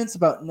statements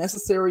about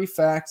necessary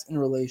facts and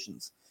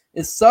relations.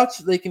 As such,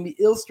 they can be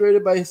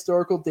illustrated by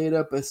historical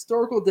data, but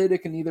historical data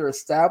can neither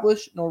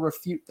establish nor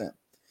refute them.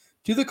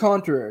 To the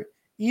contrary,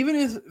 even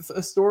if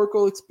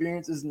historical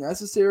experience is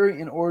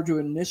necessary in order to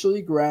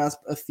initially grasp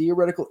a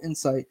theoretical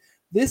insight,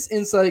 This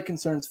insight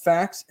concerns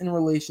facts and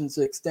relations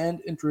that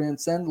extend and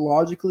transcend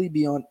logically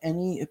beyond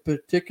any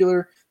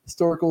particular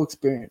historical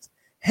experience.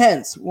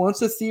 Hence,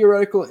 once a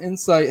theoretical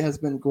insight has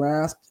been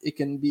grasped, it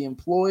can be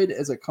employed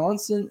as a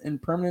constant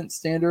and permanent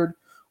standard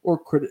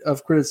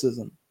of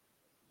criticism,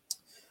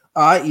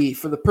 i.e.,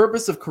 for the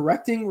purpose of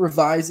correcting,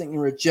 revising,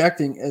 and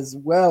rejecting, as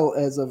well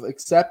as of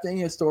accepting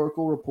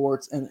historical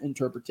reports and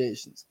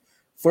interpretations.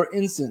 For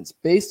instance,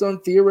 based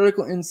on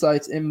theoretical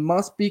insights, it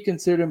must be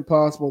considered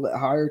impossible that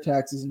higher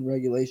taxes and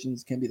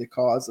regulations can be the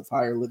cause of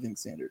higher living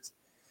standards.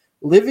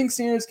 Living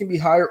standards can be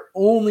higher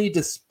only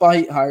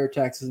despite higher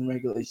taxes and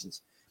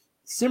regulations.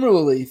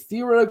 Similarly,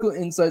 theoretical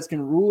insights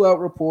can rule out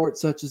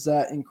reports such as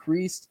that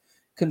increased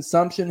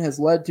consumption has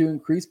led to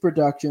increased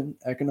production,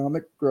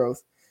 economic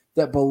growth,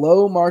 that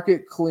below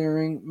market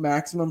clearing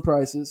maximum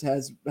prices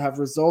have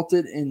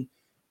resulted in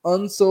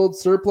unsold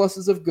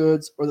surpluses of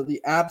goods, or that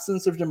the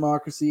absence of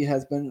democracy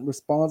has been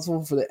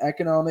responsible for the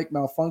economic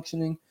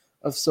malfunctioning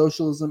of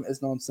socialism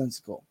as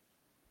nonsensical.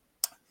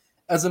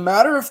 As a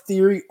matter of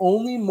theory,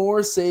 only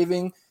more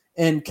saving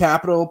and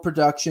capital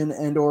production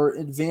and or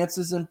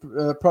advances in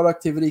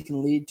productivity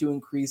can lead to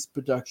increased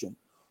production.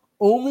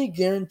 Only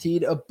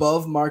guaranteed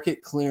above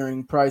market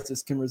clearing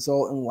prices can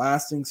result in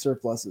lasting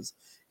surpluses,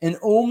 and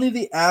only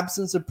the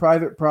absence of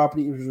private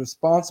property is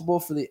responsible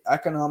for the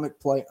economic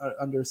plight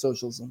under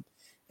socialism.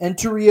 And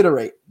to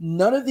reiterate,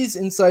 none of these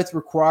insights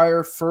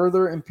require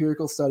further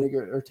empirical study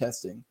or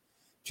testing.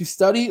 To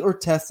study or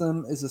test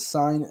them is a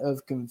sign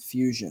of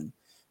confusion.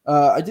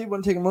 I did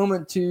want to take a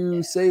moment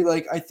to say,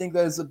 I think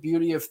that is the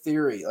beauty of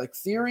theory.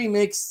 Theory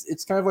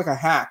it's kind of like a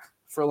hack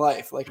for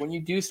life. When you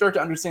do start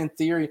to understand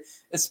theory,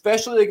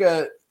 especially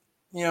a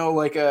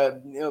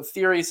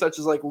theory such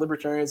as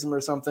libertarianism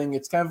or something,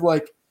 it's kind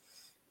of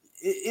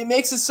it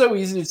makes it so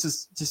easy to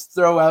just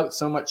throw out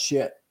so much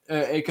shit.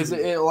 Because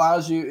it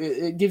allows you,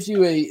 it gives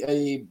you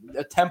a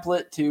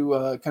template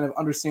to kind of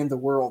understand the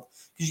world.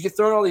 Because you get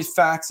thrown all these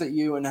facts at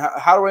you, and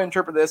how do I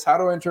interpret this? How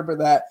do I interpret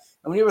that?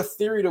 And when you have a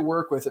theory to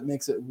work with, it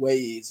makes it way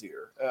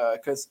easier.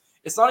 Because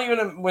it's not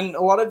even when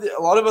a lot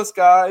of us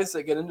guys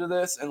that get into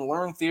this and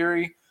learn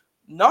theory,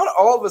 not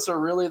all of us are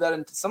really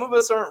that. Some of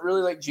us aren't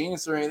really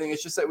genius or anything.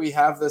 It's just that we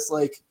have this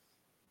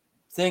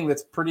thing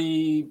that's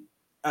pretty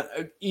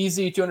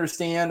easy to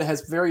understand. It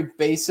has very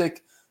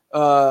basic,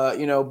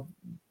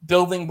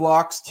 building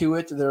blocks to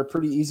it that are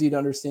pretty easy to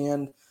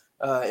understand,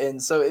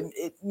 and so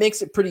it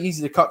makes it pretty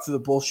easy to cut through the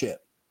bullshit.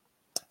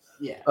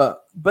 Yeah.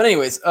 But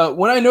anyways,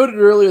 when I noted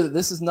earlier that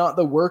this is not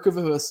the work of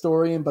a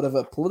historian but of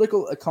a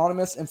political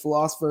economist and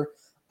philosopher,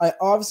 I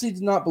obviously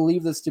do not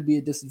believe this to be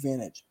a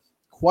disadvantage.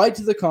 Quite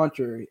to the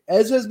contrary.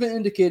 As has been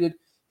indicated,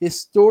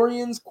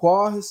 historians,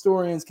 qua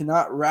historians,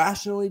 cannot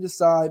rationally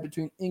decide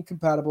between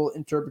incompatible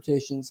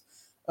interpretations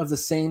of the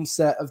same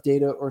set of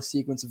data or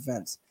sequence of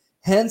events.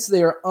 Hence,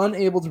 they are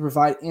unable to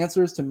provide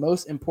answers to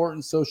most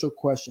important social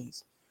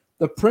questions.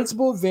 The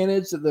principal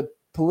advantage that the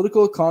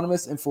political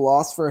economist and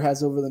philosopher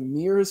has over the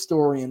mere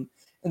historian,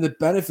 and the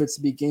benefits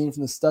to be gained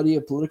from the study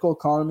of political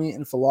economy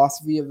and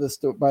philosophy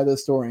by the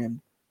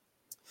historian,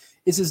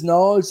 is his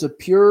knowledge of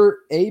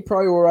pure a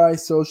priori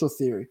social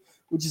theory,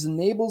 which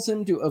enables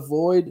him to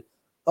avoid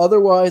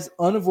otherwise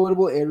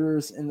unavoidable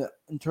errors in the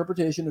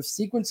interpretation of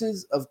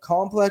sequences of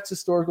complex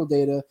historical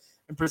data,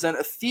 and present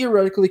a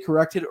theoretically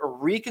corrected or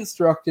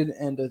reconstructed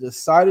and a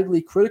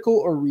decidedly critical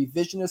or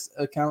revisionist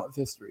account of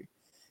history.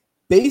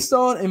 Based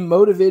on and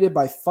motivated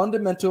by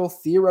fundamental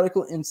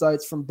theoretical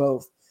insights from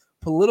both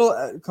political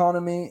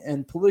economy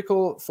and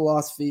political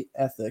philosophy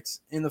ethics,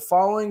 in the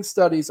following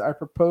studies I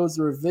propose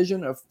the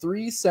revision of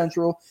three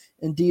central,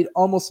 indeed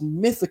almost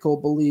mythical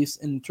beliefs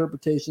and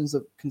interpretations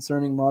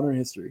concerning modern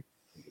history.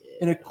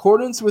 In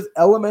accordance with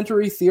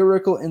elementary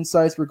theoretical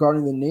insights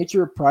regarding the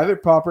nature of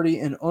private property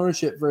and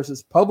ownership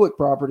versus public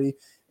property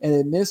and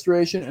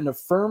administration, and of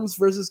firms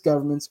versus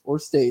governments or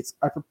states,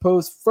 I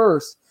propose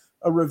first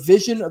a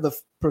revision of the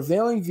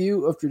prevailing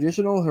view of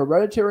traditional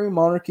hereditary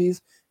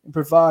monarchies and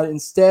provide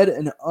instead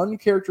an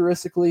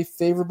uncharacteristically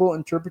favorable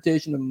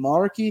interpretation of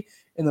monarchy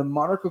and the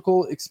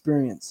monarchical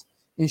experience.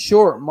 In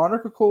short,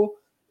 monarchical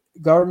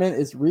government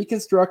is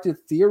reconstructed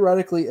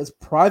theoretically as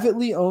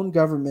privately owned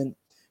government,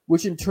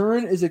 which in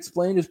turn is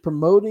explained as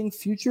promoting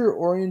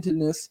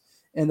future-orientedness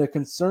and a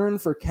concern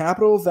for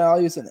capital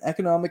values and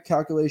economic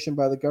calculation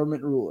by the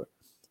government ruler.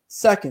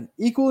 Second,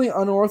 equally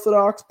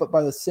unorthodox, but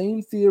by the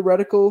same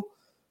theoretical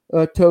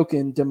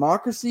token,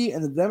 democracy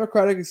and the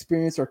democratic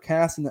experience are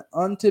cast in an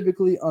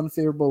untypically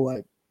unfavorable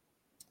light.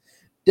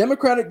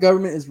 Democratic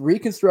government is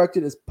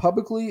reconstructed as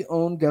publicly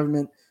owned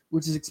government,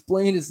 which is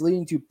explained as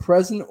leading to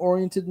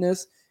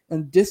present-orientedness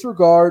and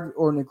disregard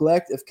or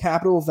neglect of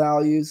capital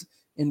values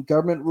in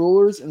government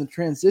rulers, and the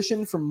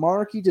transition from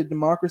monarchy to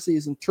democracy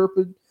is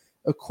interpreted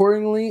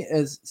accordingly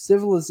as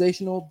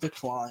civilizational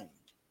decline.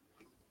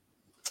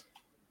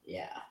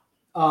 Yeah.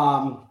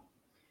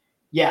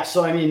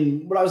 So I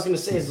mean, what I was going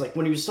to say is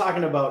when he was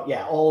talking about,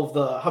 all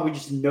of how we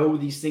just know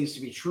these things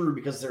to be true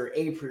because they're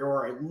a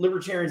priori,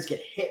 libertarians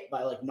get hit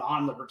by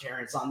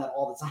non-libertarians on that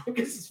all the time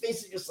because it's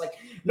basically just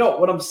no,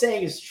 what I'm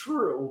saying is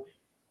true,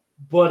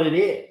 but it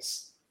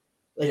is.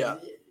 Yeah.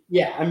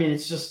 Yeah. I mean,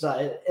 it's just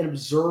an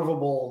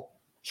observable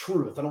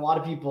truth. And a lot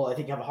of people, I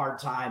think, have a hard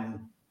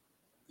time,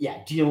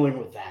 dealing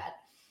with that.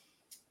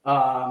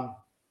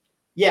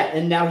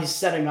 And now he's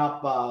setting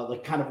up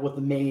like kind of what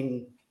the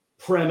main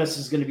premise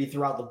is going to be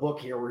throughout the book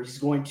here, where he's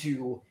going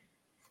to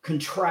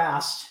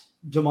contrast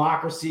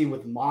democracy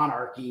with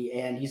monarchy,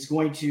 and he's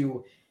going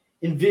to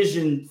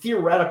envision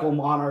theoretical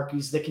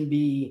monarchies that can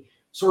be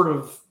sort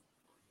of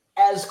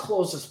as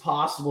close as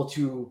possible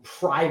to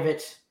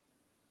private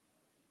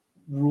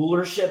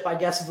rulership, I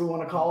guess, if we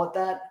want to call it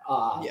that.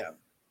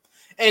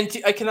 And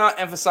I cannot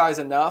emphasize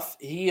enough,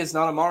 he is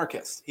not a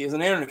monarchist. He is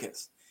an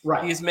anarchist.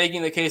 Right. He is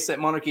making the case that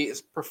monarchy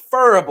is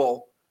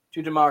preferable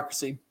to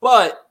democracy,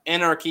 but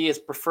anarchy is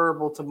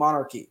preferable to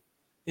monarchy.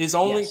 His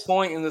only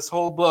point in this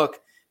whole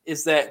book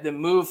is that the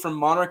move from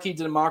monarchy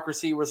to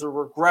democracy was a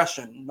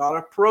regression, not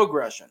a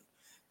progression.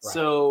 Right.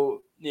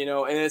 So,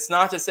 and it's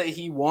not to say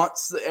he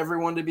wants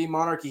everyone to be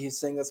monarchy. He's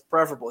saying that's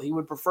preferable. He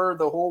would prefer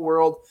the whole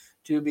world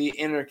to be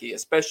anarchy,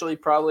 especially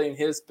probably in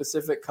his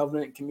specific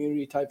covenant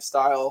community type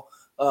style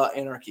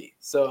anarchy.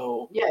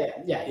 So yeah,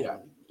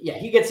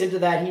 he gets into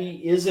that.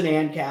 He is an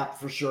ANCAP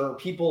for sure.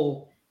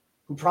 People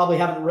who probably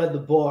haven't read the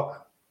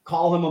book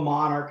call him a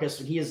monarchist,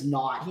 and he is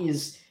not.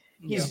 He's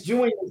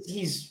going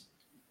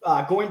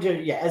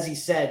to, as he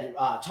said,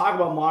 talk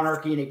about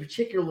monarchy in a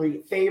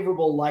particularly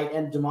favorable light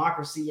and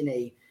democracy in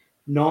a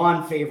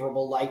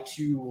non-favorable light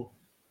to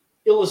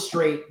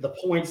illustrate the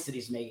points that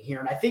he's making here.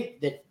 And I think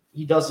that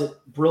he does it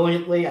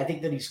brilliantly. I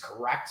think that he's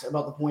correct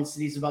about the points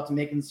that he's about to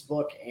make in this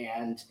book.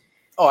 And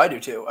I do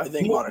too. I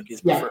think monarchy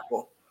is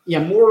preferable.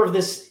 Yeah, more of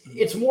this.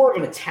 It's more of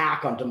an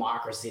attack on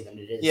democracy than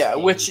it is. Yeah,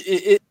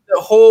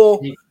 the whole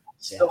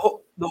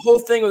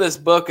thing with this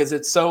book is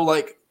it's so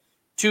like,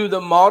 to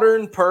the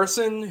modern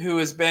person who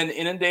has been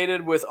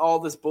inundated with all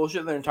this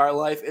bullshit their entire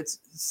life, it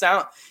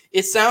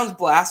sounds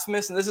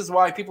blasphemous, and this is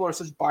why people are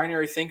such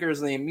binary thinkers,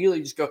 and they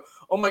immediately just go,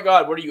 "Oh my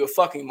God, what are you, a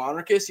fucking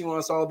monarchist? You want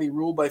us all to be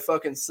ruled by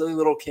fucking silly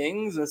little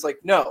kings?" And it's like,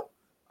 no,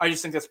 I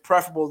just think that's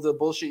preferable to the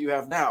bullshit you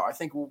have now. I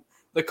think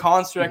the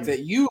construct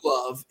that you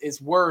love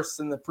is worse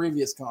than the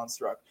previous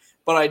construct,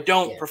 but I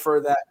don't prefer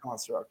that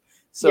construct.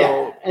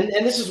 So, and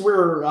this is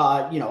where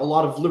a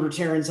lot of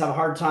libertarians have a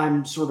hard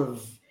time sort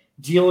of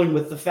dealing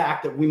with the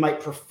fact that we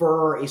might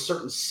prefer a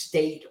certain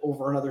state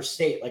over another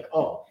state. Like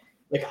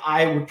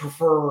I would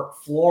prefer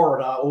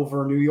Florida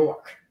over New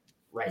York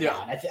right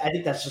now. And I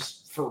think that's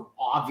just for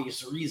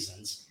obvious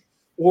reasons.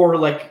 Or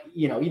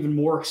even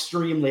more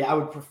extremely, I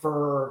would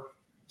prefer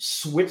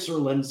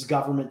Switzerland's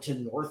government to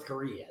North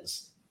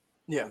Korea's.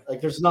 Yeah.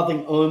 Like there's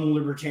nothing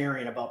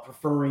unlibertarian about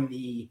preferring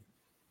the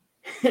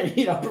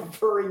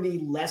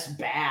less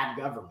bad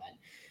government.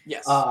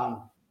 Yes.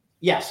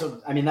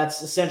 So I mean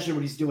that's essentially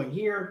what he's doing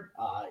here.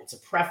 It's a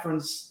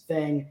preference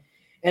thing,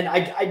 and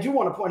I do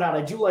want to point out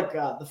I do like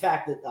the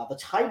fact that the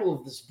title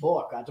of this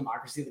book,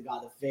 "Democracy: The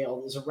God That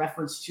Failed," is a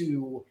reference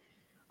to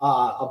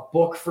a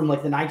book from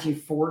like the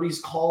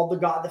 1940s called "The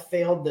God That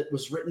Failed" that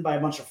was written by a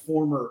bunch of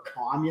former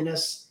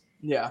communists.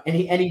 Yeah,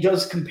 and he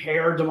does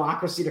compare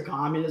democracy to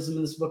communism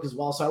in this book as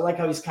well. So I like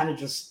how he's kind of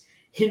just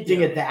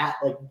hinting at that,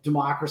 like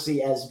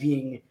democracy as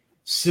being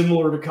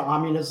similar to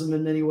communism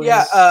in many ways.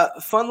 Yeah,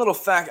 fun little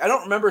fact. I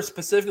don't remember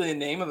specifically the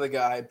name of the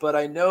guy, but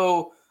I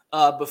know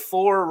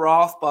before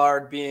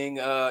Rothbard being,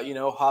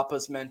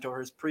 Hoppe's mentor,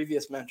 his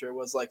previous mentor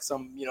was like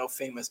some,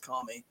 famous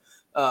commie.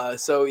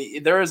 So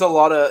there is a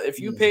lot of, if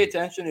you pay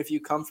attention, if you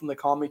come from the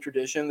commie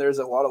tradition, there's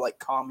a lot of like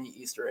commie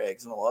Easter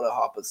eggs and a lot of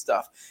Hoppe's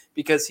stuff,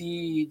 because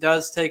he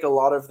does take a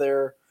lot of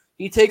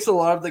he takes a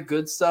lot of the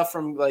good stuff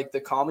from like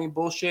the commie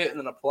bullshit and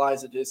then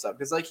applies it to his stuff.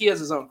 Because like he has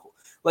his own,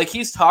 like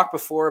he's talked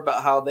before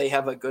about how they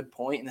have a good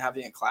point in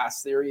having a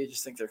class theory. You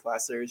just think their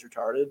class theory is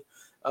retarded.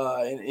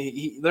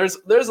 And there's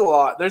a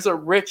lot. There's a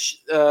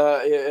rich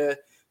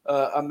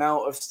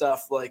amount of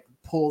stuff like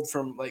pulled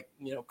from like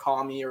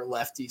commie or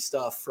lefty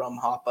stuff from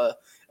Hoppe,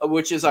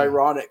 which is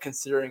ironic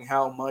considering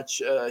how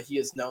much he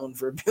is known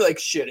for like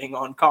shitting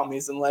on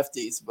commies and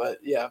lefties. But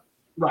yeah.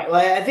 Right.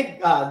 Well, I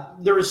think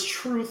there is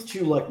truth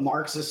to like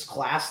Marxist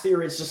class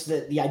theory. It's just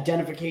that the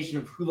identification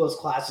of who those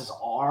classes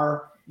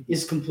are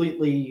is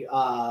completely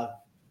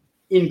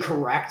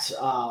incorrect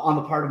on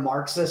the part of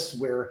Marxists,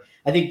 where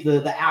I think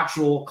the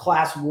actual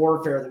class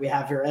warfare that we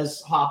have here,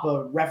 as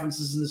Hoppe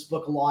references in this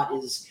book a lot,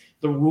 is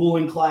the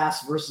ruling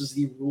class versus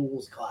the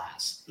rules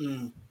class.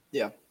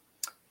 Yeah.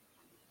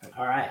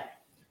 All right.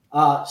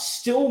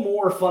 Still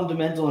more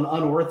fundamental and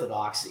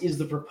unorthodox is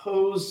the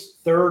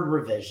proposed third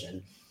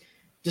revision.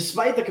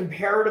 Despite the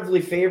comparatively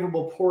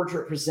favorable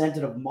portrait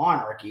presented of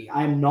monarchy,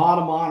 I am not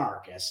a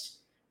monarchist.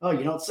 Oh,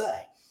 you don't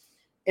say.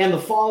 And the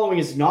following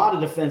is not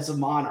a defense of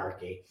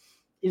monarchy.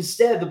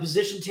 Instead, the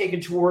position taken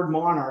toward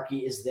monarchy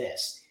is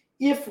this: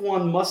 if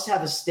one must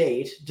have a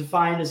state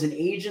defined as an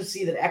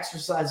agency that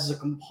exercises a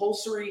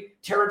compulsory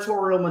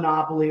territorial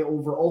monopoly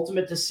over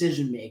ultimate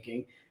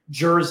decision-making,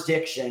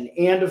 jurisdiction,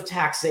 and of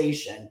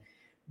taxation,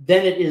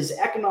 then it is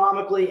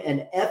economically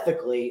and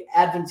ethically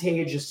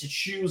advantageous to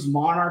choose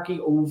monarchy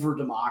over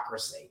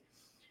democracy.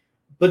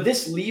 But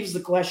this leaves the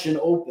question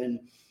open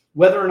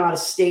whether or not a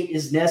state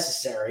is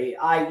necessary,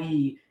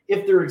 i.e.,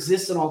 if there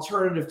exists an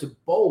alternative to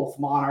both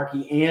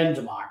monarchy and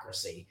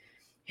democracy.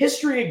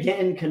 History,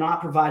 again,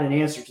 cannot provide an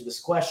answer to this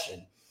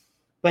question.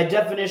 By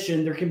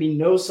definition, there can be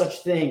no such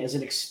thing as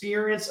an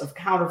experience of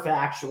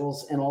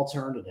counterfactuals and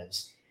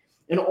alternatives.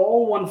 And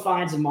all one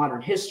finds in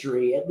modern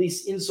history, at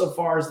least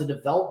insofar as the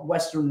developed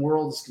Western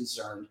world is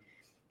concerned,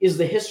 is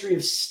the history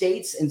of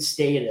states and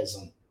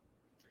statism.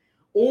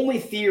 Only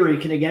theory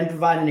can again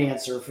provide an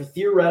answer for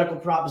theoretical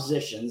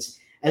propositions,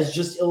 as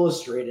just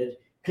illustrated,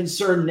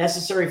 concern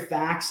necessary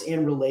facts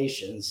and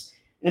relations,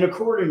 and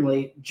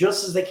accordingly,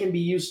 just as they can be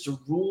used to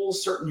rule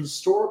certain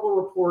historical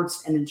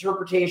reports and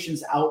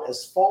interpretations out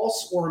as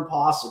false or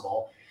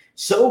impossible,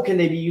 so can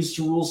they be used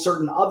to rule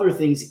certain other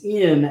things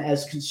in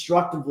as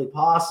constructively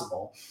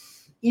possible,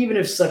 even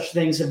if such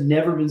things have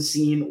never been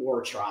seen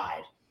or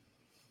tried.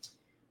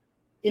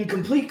 In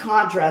complete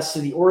contrast to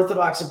the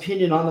orthodox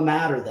opinion on the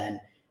matter, then,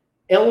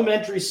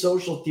 elementary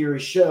social theory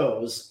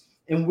shows,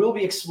 and will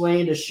be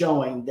explained as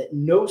showing, that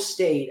no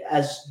state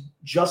as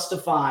just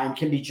defined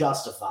can be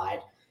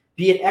justified,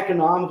 be it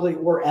economically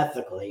or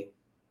ethically.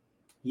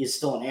 He is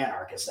still an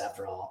anarchist,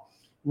 after all.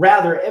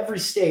 Rather, every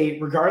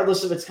state,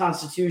 regardless of its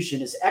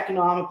constitution, is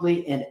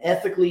economically and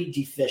ethically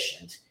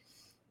deficient.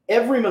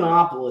 Every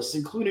monopolist,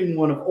 including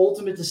one of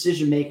ultimate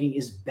decision-making,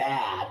 is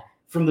bad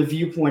from the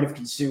viewpoint of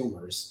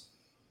consumers.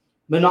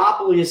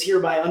 Monopoly is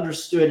hereby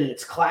understood in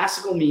its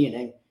classical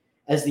meaning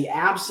as the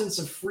absence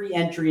of free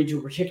entry into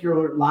a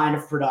particular line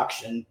of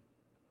production,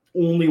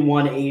 only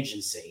one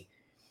agency.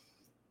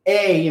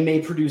 A may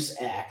produce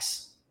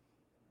X.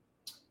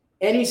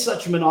 Any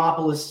such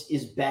monopolist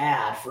is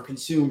bad for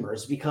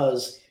consumers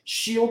because,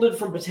 shielded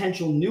from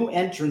potential new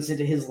entrants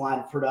into his line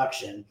of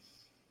production,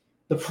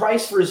 the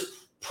price for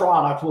his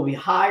product will be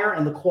higher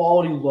and the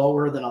quality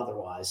lower than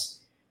otherwise.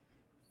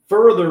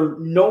 Further,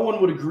 no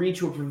one would agree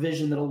to a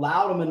provision that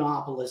allowed a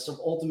monopolist of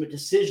ultimate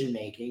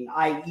decision-making,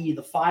 i.e.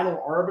 the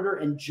final arbiter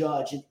and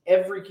judge in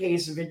every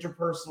case of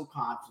interpersonal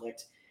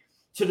conflict,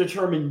 to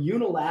determine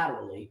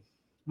unilaterally,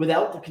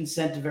 without the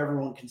consent of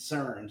everyone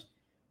concerned,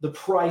 the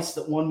price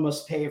that one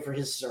must pay for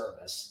his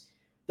service.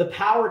 The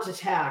power to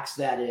tax,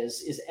 that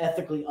is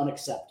ethically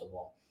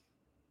unacceptable.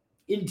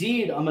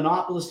 Indeed, a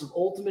monopolist of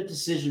ultimate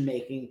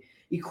decision-making,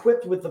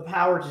 equipped with the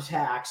power to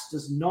tax,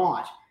 does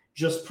not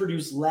just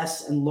produce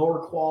less and lower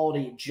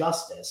quality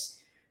justice,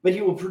 but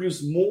he will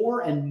produce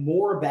more and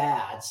more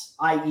bads,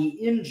 i.e.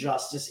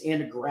 injustice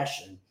and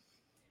aggression.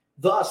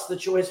 Thus, the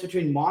choice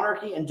between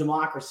monarchy and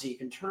democracy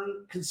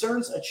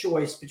concerns a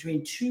choice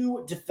between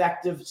two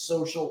defective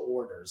social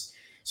orders.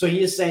 So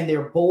he is saying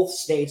they're both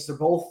states, they're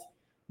both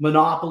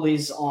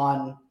monopolies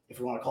on, if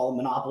we want to call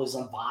them monopolies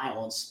on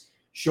violence,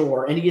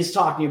 sure. And he is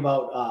talking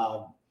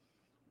about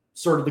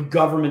sort of the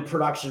government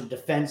production of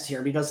defense here.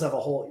 And he does have a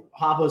whole,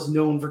 Hoppe is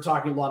known for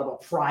talking a lot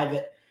about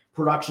private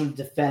production of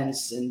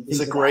defense. And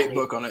it's a great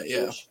book on it,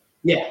 yeah.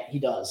 Yeah, he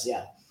does,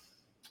 yeah.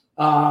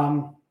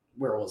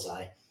 Where was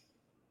I?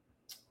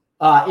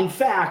 In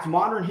fact,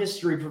 modern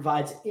history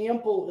provides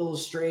ample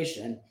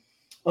illustration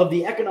of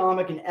the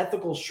economic and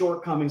ethical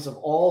shortcomings of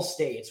all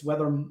states,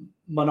 whether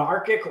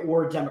monarchic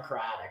or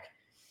democratic.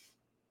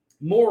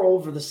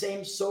 Moreover, the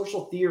same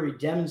social theory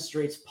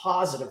demonstrates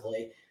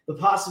positively the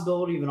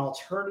possibility of an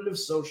alternative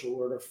social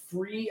order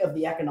free of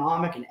the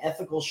economic and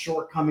ethical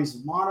shortcomings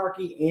of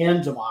monarchy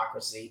and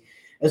democracy,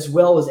 as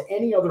well as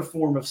any other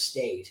form of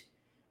state.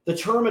 The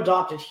term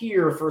adopted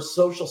here for a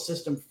social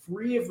system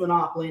free of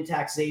monopoly and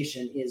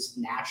taxation is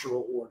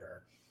natural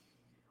order.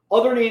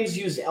 Other names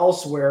used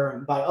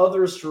elsewhere by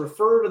others to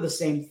refer to the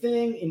same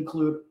thing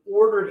include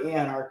ordered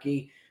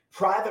anarchy,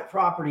 private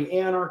property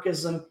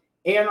anarchism,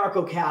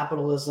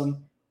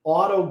 anarcho-capitalism,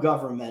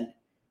 auto-government,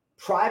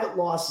 private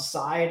law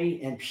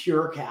society, and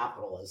pure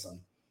capitalism.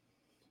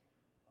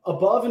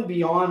 Above and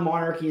beyond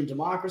monarchy and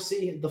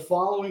democracy, the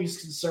following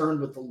is concerned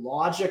with the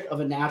logic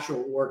of a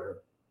natural order,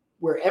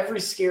 where every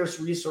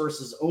scarce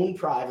resource is owned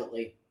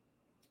privately,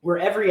 where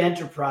every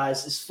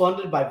enterprise is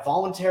funded by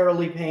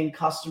voluntarily paying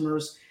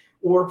customers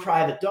or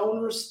private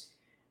donors,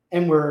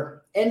 and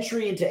where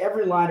entry into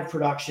every line of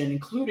production,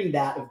 including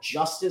that of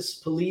justice,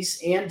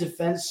 police, and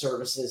defense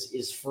services,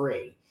 is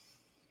free.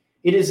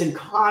 It is in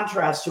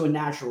contrast to a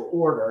natural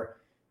order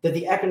that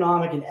the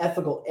economic and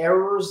ethical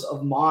errors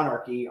of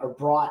monarchy are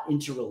brought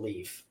into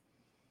relief.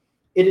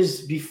 It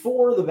is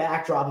before the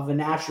backdrop of a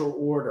natural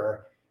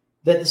order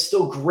that the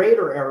still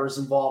greater errors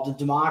involved in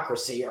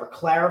democracy are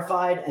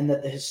clarified, and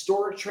that the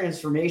historic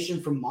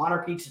transformation from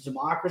monarchy to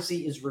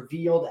democracy is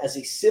revealed as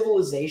a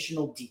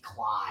civilizational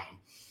decline.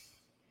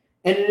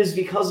 And it is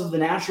because of the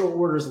natural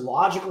order's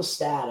logical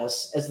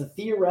status as the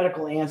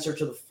theoretical answer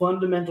to the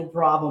fundamental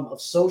problem of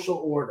social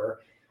order,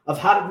 of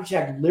how to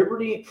protect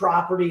liberty,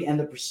 property, and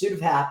the pursuit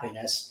of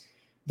happiness,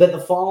 that the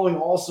following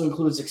also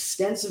includes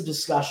extensive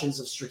discussions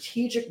of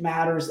strategic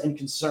matters and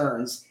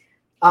concerns,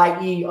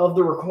 i.e. of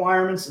the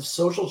requirements of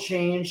social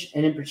change,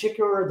 and in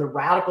particular, the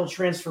radical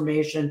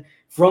transformation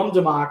from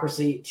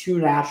democracy to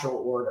natural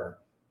order.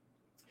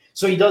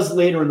 So he does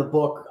later in the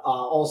book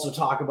also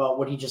talk about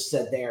what he just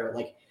said there,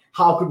 like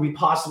how could we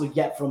possibly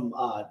get from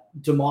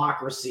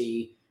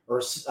democracy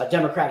or a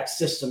democratic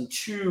system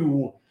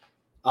to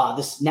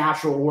this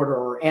natural order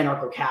or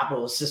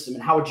anarcho-capitalist system,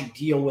 and how would you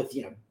deal with,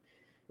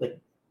 like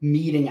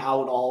meeting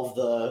out all of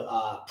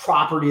the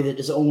property that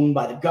is owned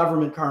by the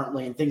government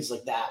currently and things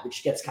like that,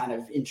 which gets kind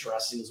of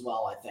interesting as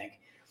well, I think.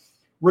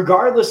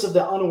 Regardless of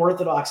the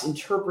unorthodox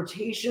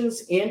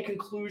interpretations and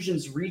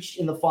conclusions reached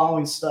in the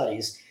following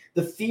studies,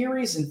 the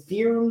theories and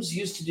theorems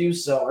used to do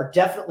so are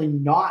definitely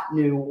not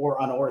new or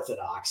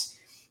unorthodox.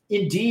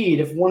 Indeed,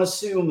 if one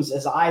assumes,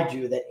 as I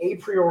do, that a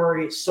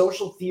priori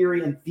social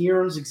theory and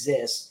theorems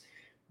exist,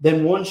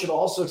 then one should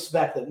also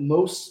expect that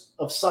most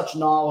of such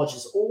knowledge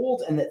is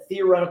old and that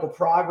theoretical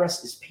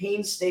progress is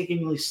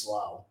painstakingly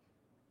slow.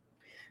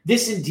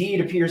 This indeed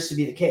appears to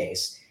be the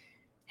case.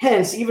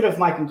 Hence, even if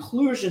my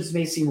conclusions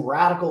may seem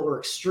radical or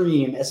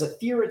extreme, as a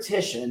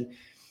theoretician,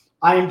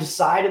 I am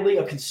decidedly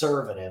a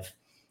conservative.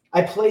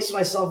 I place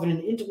myself in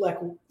an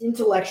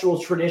intellectual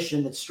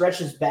tradition that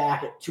stretches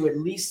back to at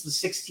least the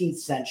 16th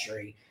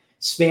century,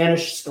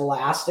 Spanish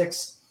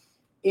scholastics,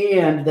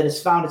 and that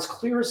has found its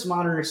clearest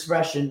modern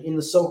expression in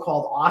the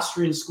so-called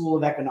Austrian School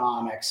of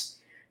Economics,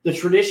 the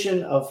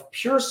tradition of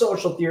pure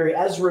social theory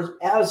as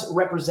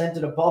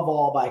represented above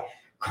all by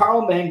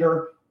Karl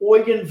Menger,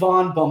 Eugen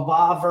von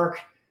Bombawerk,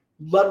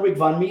 Ludwig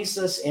von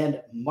Mises,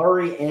 and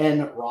Murray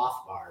N.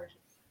 Rothbard.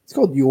 It's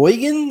called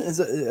Eugen?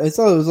 I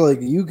thought it was like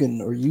Eugen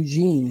or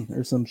Eugene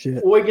or some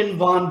shit. Eugen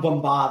von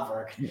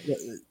Bombawerk.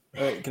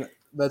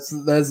 That's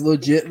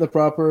legit the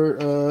proper.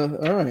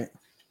 All right.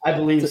 I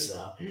believe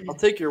so. I'll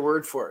take your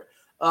word for it.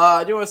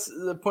 I do want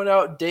to point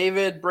out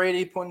David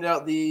Brady pointed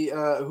out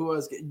who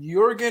was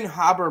Jürgen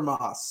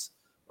Habermas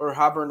or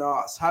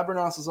Habermas.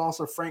 Habermas is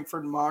also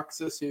Frankfurt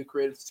Marxist who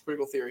created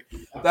critical theory.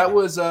 Okay. That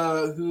was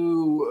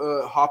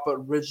who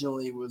Hoppe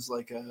originally was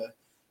like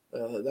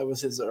that was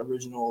his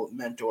original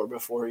mentor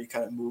before he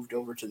kind of moved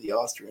over to the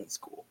Austrian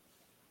school.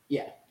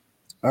 Yeah.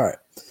 All right.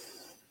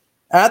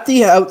 At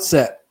the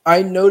outset,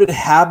 I noted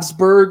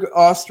Habsburg,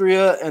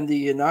 Austria, and the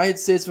United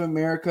States of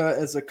America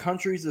as the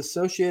countries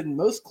associated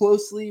most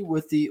closely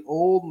with the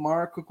old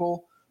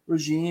monarchical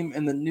regime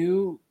and the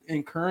new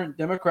and current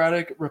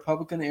democratic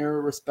Republican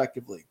era,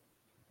 respectively.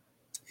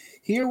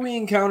 Here we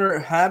encounter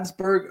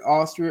Habsburg,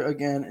 Austria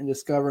again and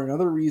discover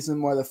another reason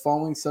why the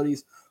following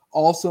studies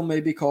also may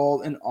be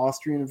called an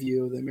Austrian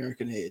view of the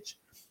American age.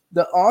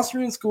 The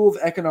Austrian School of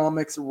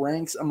Economics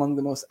ranks among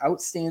the most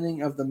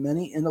outstanding of the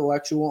many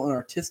intellectual and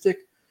artistic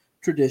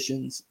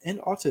traditions and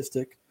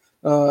autistic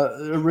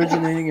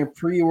originating in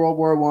pre-World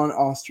War I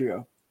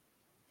Austria.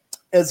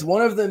 As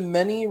one of the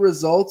many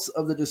results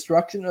of the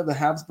destruction of the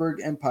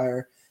Habsburg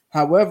Empire,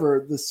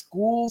 however, the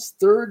school's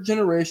third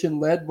generation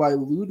led by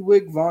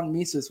Ludwig von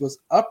Mises was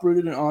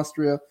uprooted in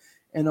Austria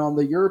and on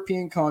the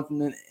European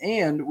continent,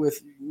 and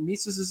with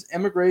Mises's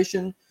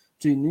emigration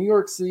to New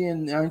York City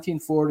in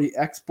 1940,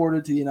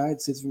 exported to the United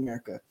States of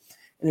America.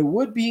 And it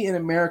would be in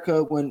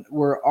America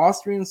where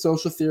Austrian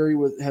social theory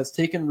has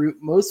taken root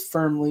most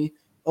firmly,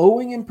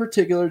 owing in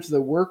particular to the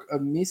work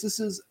of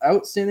Mises's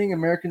outstanding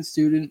American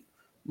student,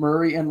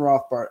 Murray and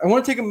Rothbard. I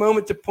want to take a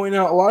moment to point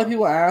out, a lot of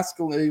people ask,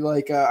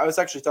 like, I was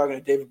actually talking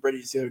to David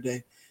Brady the other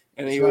day,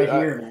 and he was,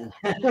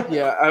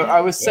 I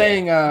was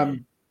saying,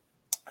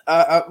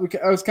 I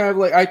was kind of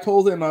like, I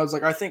told him, I was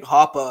like, I think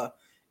Hoppe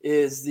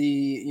is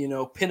the,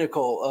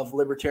 pinnacle of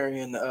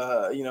libertarian,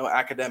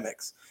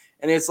 academics.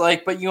 And it's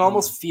like, but you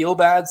almost feel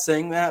bad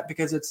saying that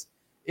because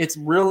it's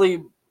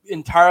really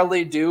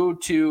entirely due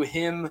to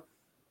him,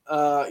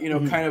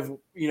 kind of,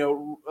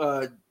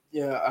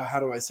 how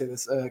do I say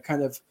this?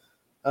 Kind of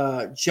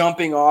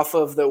jumping off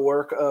of the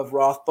work of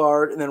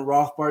Rothbard, and then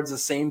Rothbard's the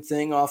same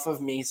thing off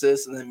of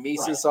Mises, and then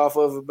Mises off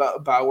of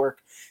Bauer,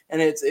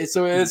 and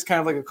so it is kind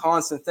of like a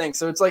constant thing.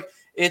 So it's like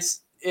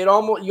you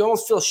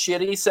almost feel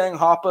shitty saying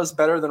Hoppe's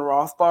better than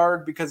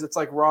Rothbard because it's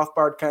like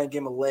Rothbard kind of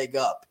gave him a leg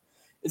up.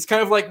 It's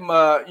kind of like,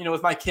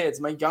 with my kids,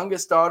 my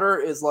youngest daughter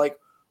is like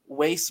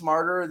way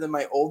smarter than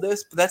my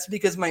oldest, but that's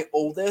because my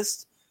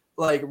oldest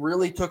like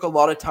really took a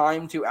lot of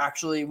time to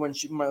actually, when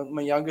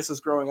my youngest was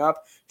growing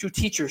up, to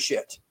teach her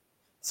shit.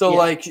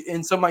 So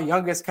so my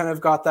youngest kind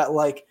of got that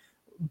like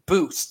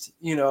boost,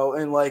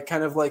 and like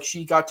kind of like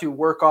she got to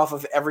work off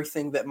of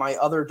everything that my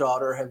other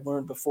daughter had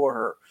learned before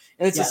her.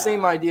 And it's the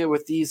same idea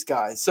with these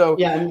guys. So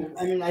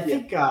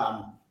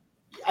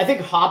I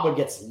think Hoppe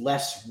gets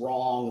less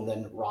wrong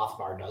than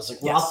Rothbard does. Like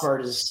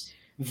Rothbard is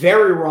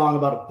very wrong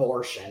about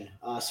abortion,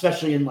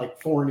 especially in like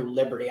For New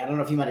Liberty. I don't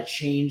know if he might have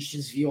changed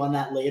his view on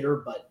that later,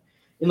 but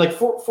in like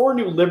For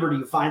New Liberty,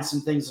 you find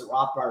some things that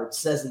Rothbard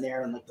says in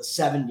there in like the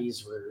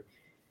 70s where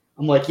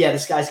I'm like, yeah,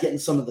 this guy's getting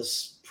some of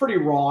this pretty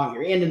wrong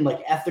here. And in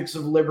like Ethics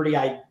of Liberty,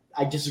 I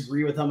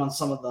disagree with him on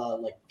some of the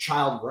like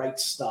child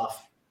rights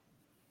stuff.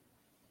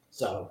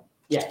 So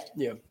yeah.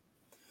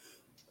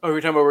 Oh, you're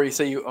talking about where you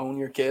say you own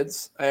your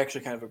kids? I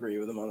actually kind of agree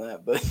with him on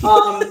that, but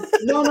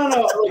no.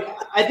 Like,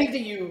 I think that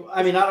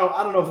I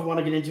don't know if we want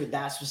to get into it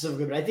that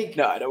specifically, but I think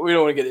we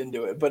don't want to get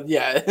into it, but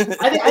yeah.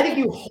 I think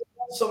you hold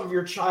some of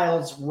your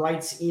child's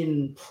rights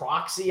in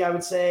proxy, I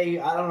would say.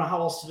 I don't know how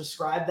else to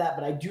describe that,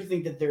 but I do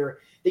think that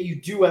you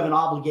do have an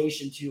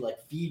obligation to like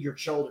feed your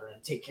children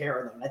and take care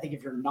of them. And I think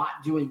if you're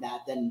not doing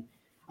that, then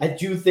I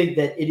do think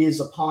that it is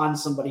upon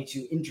somebody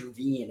to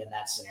intervene in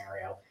that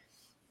scenario.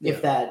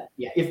 If that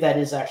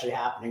is actually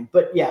happening.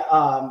 But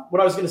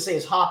what I was going to say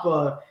is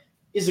Hoppe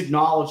is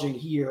acknowledging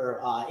here,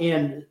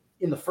 and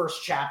in the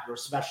first chapter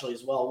especially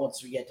as well,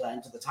 once we get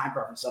into the time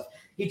preference stuff,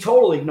 he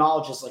totally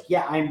acknowledges like,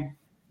 I'm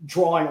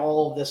drawing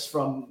all of this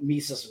from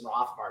Mises and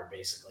Rothbard,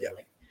 basically,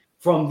 like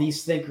from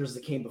these thinkers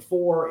that came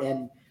before.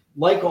 And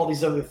like all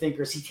these other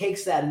thinkers, he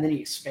takes that and then he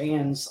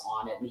expands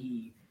on it and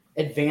he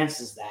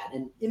advances that.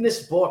 And in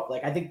this book,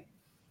 like, I think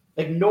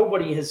like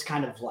nobody has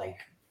kind of like,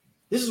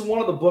 this is one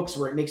of the books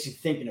where it makes you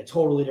think in a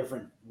totally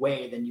different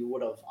way than you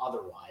would have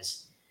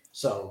otherwise.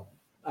 So,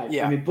 I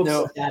mean, books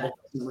like that, it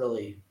doesn't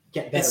really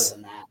get better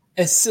than that.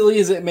 As silly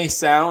as it may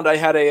sound, I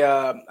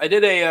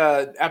did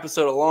a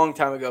episode a long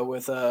time ago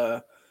with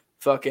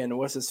fucking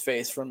what's his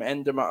face from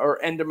End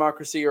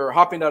Democracy or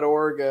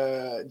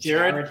Hopping.org,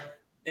 Jared.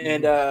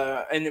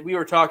 And we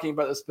were talking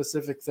about a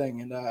specific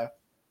thing, and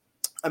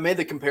I made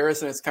the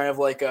comparison. It's kind of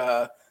like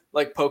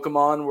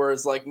Pokemon,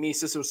 whereas like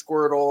Mises was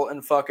Squirtle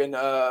and fucking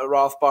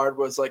Rothbard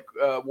was like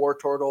War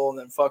Turtle, and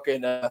then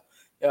fucking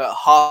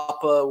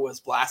Hoppe was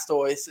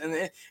Blastoise, and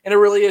it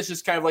really is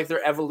just kind of like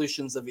their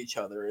evolutions of each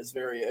other. Is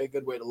a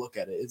good way to look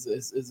at it.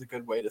 Is a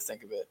good way to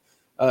think of it.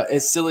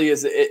 As silly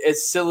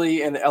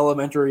and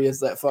elementary as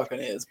that fucking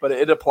is, but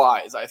it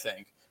applies, I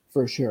think,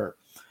 for sure.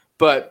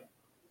 But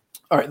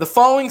all right, the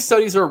following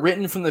studies are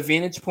written from the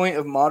vantage point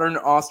of modern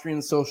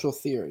Austrian social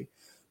theory.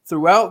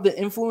 Throughout, the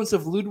influence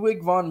of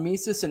Ludwig von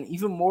Mises and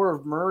even more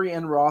of Murray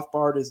and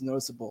Rothbard is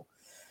noticeable.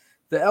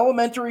 The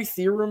elementary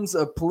theorems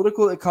of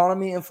political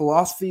economy and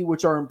philosophy,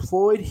 which are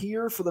employed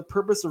here for the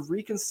purpose of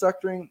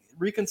reconstructing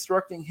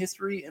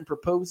history and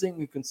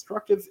proposing a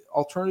constructive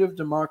alternative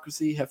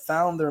democracy, have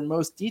found their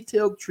most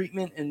detailed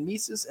treatment in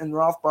Mises and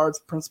Rothbard's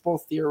principal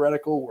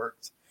theoretical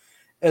works.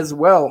 As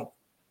well,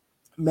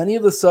 many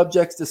of the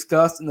subjects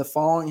discussed in the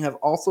following have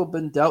also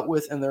been dealt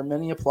with in their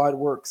many applied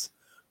works.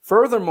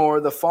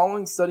 Furthermore, the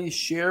following studies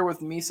share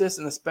with Mises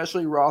and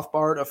especially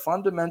Rothbard a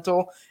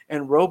fundamental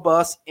and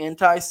robust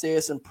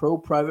anti-status and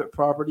pro-private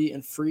property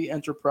and free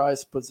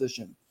enterprise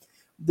position.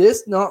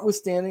 This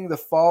notwithstanding, the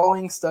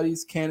following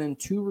studies can in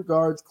two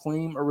regards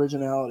claim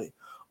originality.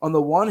 On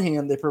the one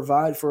hand, they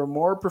provide for a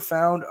more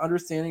profound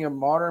understanding of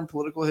modern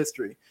political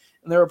history.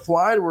 In their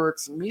applied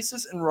works,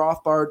 Mises and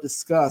Rothbard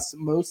discuss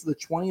most of the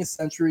 20th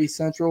century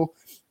central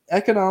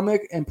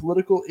economic and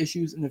political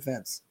issues and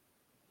events.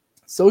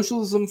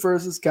 Socialism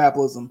versus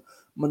capitalism,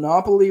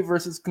 monopoly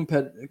versus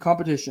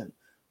competition,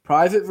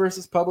 private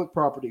versus public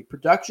property,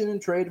 production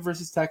and trade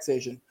versus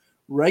taxation,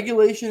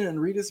 regulation and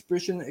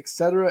redistribution,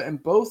 etc.,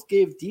 and both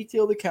gave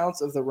detailed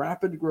accounts of the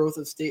rapid growth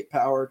of state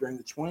power during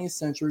the 20th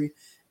century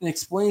and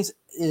explains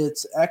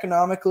its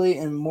economically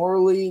and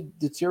morally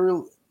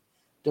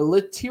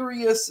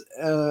deleterious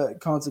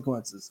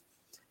consequences.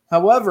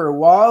 However,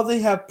 while they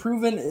have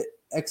proven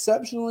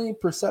exceptionally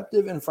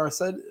perceptive and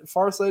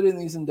farsighted in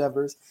these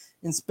endeavors,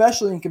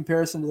 especially in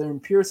comparison to their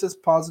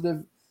empiricist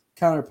positive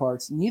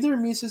counterparts, neither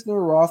Mises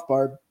nor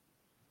Rothbard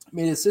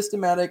made a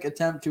systematic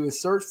attempt to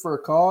search for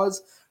a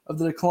cause of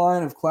the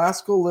decline of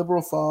classical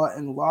liberal thought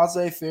and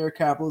laissez-faire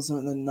capitalism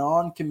and the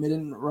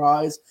non-committant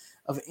rise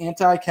of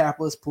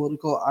anti-capitalist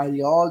political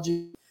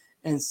ideology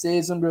and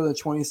statism during the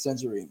 20th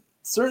century.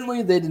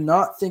 Certainly, they did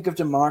not think of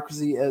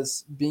democracy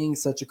as being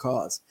such a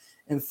cause.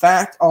 In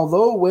fact,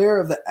 although aware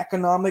of the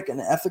economic and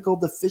ethical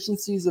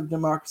deficiencies of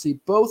democracy,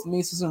 both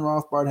Mises and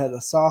Rothbard had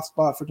a soft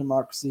spot for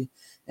democracy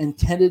and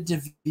tended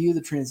to view the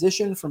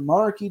transition from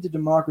monarchy to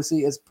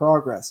democracy as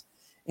progress.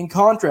 In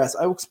contrast,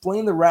 I will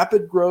explain the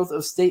rapid growth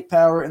of state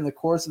power in the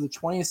course of the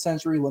 20th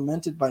century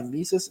lamented by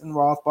Mises and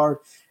Rothbard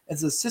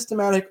as a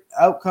systematic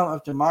outcome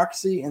of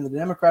democracy and the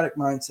democratic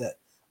mindset,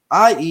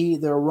 i.e.,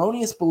 the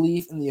erroneous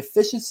belief in the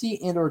efficiency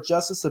and or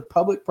justice of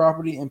public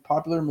property and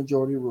popular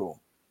majority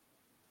rule.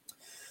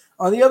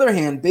 On the other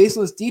hand, based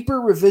on this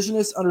deeper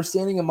revisionist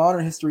understanding of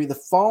modern history, the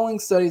following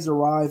studies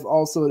arrive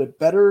also at a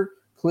better,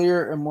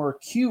 clearer, and more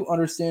acute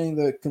understanding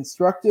of the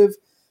constructive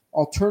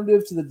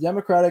alternative to the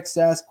democratic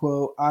status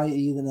quo,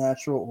 i.e. the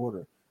natural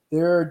order.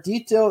 There are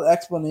detailed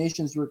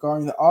explanations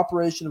regarding the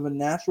operation of a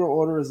natural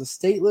order as a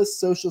stateless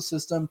social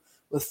system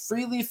with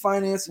freely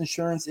financed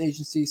insurance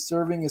agencies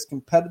serving as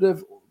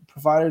competitive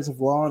providers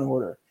of law and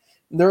order.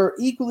 There are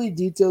equally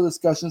detailed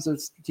discussions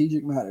of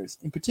strategic matters.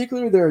 In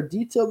particular, there are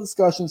detailed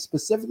discussions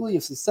specifically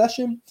of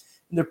secession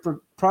and the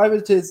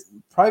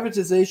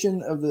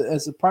privatization of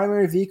as the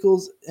primary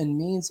vehicles and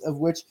means of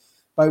which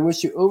by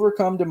which to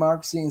overcome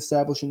democracy and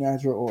establish a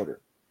natural order.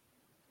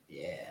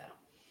 Yeah.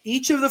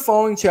 Each of the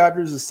following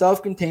chapters is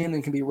self-contained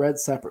and can be read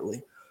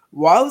separately.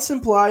 While this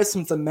implies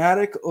some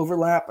thematic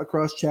overlap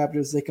across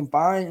chapters, they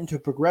combine into a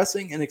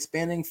progressing and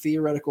expanding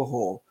theoretical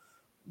whole.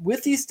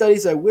 With these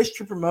studies, I wish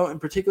to promote in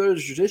particular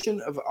the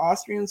tradition of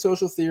Austrian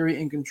social theory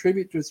and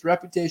contribute to its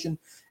reputation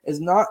as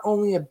not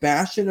only a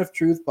bastion of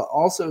truth, but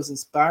also as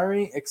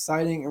inspiring,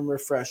 exciting, and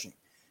refreshing.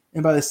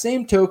 And by the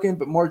same token,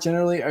 but more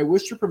generally, I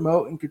wish to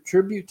promote and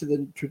contribute to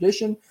the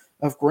tradition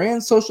of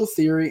grand social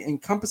theory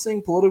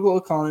encompassing political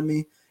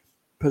economy,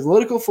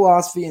 political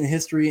philosophy, and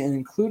history, and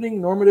including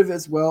normative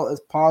as well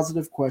as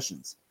positive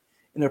questions.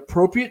 An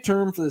appropriate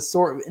term for this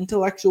sort of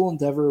intellectual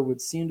endeavor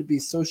would seem to be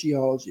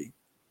sociology.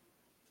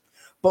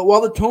 But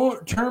while the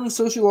term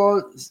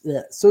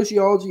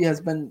sociology has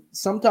been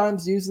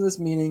sometimes used in this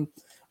meaning,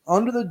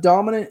 under the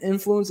dominant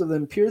influence of the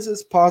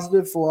empiricist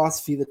positive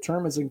philosophy, the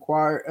term has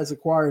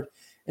acquired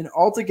an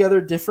altogether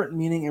different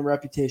meaning and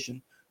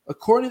reputation.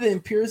 According to the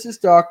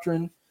empiricist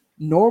doctrine,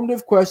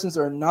 normative questions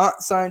are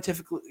not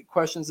scientific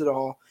questions at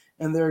all,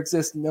 and there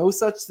exists no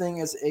such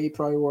thing as a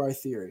priori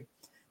theory.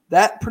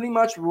 That pretty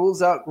much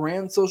rules out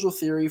grand social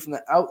theory from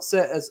the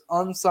outset as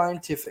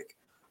unscientific.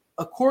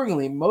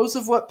 Accordingly, most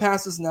of what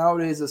passes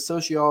nowadays as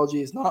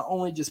sociology is not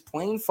only just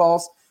plain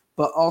false,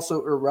 but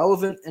also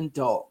irrelevant and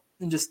dull.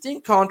 In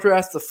distinct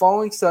contrast, the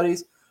following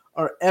studies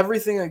are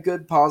everything a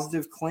good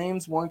positive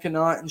claims one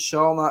cannot and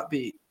shall not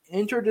be: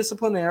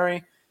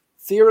 interdisciplinary,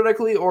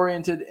 theoretically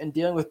oriented, and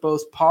dealing with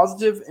both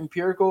positive,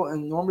 empirical,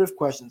 and normative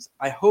questions.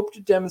 I hope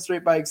to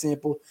demonstrate by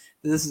example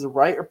that this is the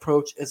right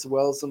approach as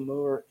well as a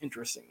more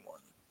interesting one.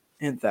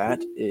 And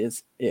that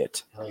is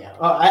it. Hell yeah.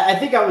 I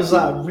think I was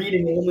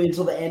reading only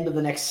until the end of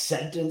the next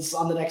sentence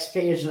on the next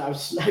page, and I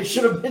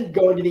should have been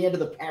going to the end of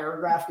the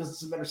paragraph because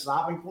it's a better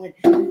stopping point.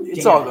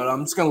 It's all good.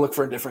 I'm just going to look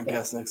for a different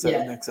guest next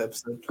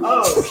episode.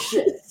 Oh,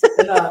 shit.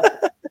 And,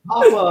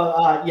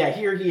 Papa,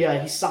 here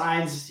he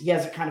signs. He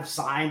has it kind of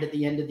signed at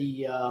the end of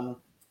the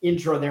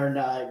intro there,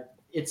 and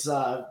it's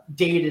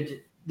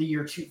dated the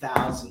year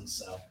 2000.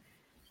 So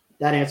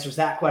that answers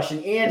that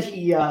question. And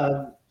he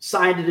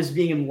signed it as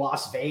being in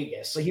Las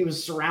Vegas, so he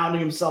was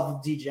surrounding himself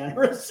with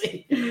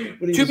degeneracy.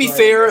 To be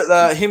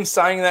fair, him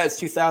signing that as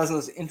 2000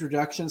 was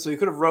introduction, so he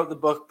could have wrote the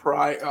book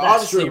prior.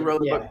 Obviously, he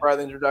wrote the book prior to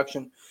the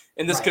introduction,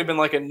 and this could have been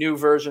like a new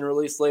version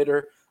released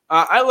later.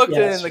 I looked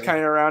at it in the kind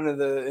of around at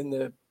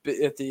the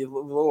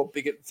little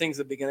big things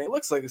at the beginning. It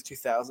looks like it's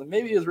 2000.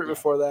 Maybe it was written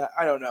before that.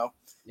 I don't know.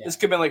 Yeah. This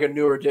could have been like a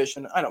newer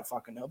edition. I don't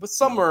fucking know, but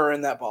somewhere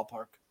in that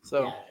ballpark.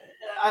 So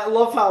I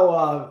love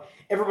how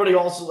everybody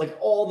also, like,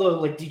 all the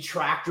like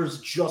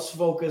detractors just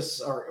focus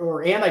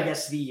and I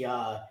guess the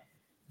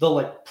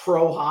like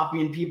pro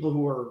Hoppian people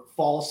who are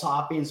false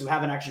Hoppians who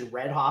haven't actually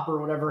read Hopper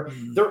or whatever.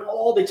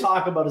 They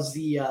talk about is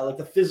the like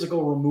the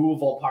physical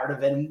removal part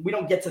of it, and we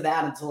don't get to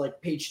that until like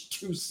page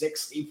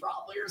 260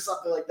 probably or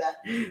something like that.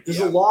 There's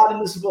a lot in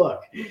this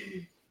book.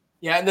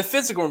 Yeah, and the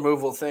physical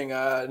removal thing,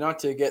 not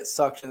to get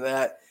sucked into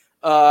that,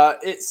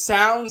 it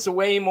sounds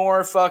way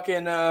more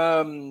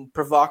fucking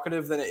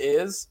provocative than it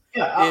is.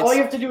 Yeah, all you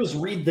have to do is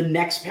read the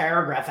next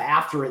paragraph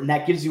after it, and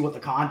that gives you what the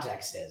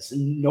context is.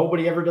 And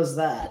nobody ever does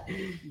that.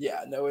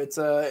 Yeah, no, it's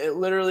it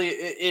literally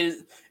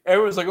is.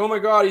 Everyone's like, "Oh my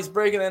god, he's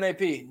breaking the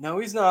NAP." No,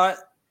 he's not.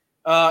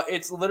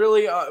 It's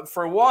literally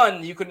for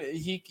one, you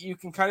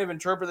can kind of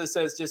interpret this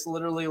as just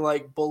literally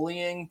like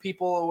bullying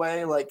people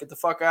away, like, get the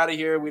fuck out of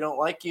here, we don't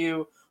like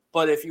you.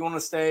 But if you want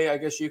to stay, I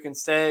guess you can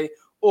stay.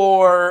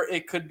 Or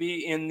it could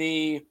be in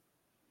the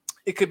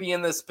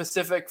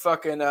specific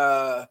fucking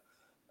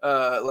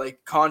like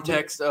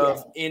context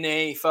of in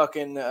a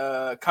fucking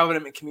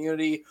covenant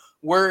community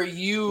where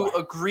you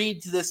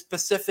agreed to this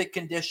specific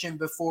condition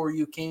before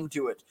you came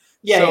to it.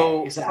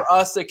 Exactly. For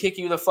us to kick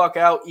you the fuck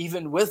out,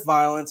 even with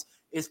violence,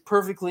 is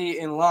perfectly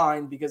in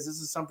line because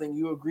this is something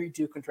you agreed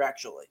to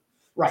contractually.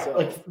 Right. So,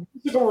 like,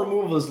 physical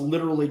removal is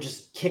literally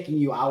just kicking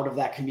you out of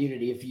that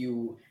community if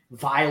you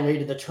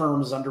violated the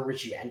terms under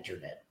which you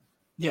entered it.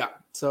 Yeah,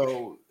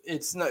 so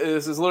this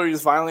is literally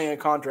just violating a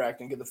contract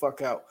and get the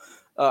fuck out.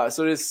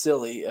 So it is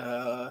silly.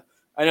 I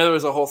know there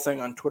was a whole thing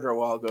on Twitter a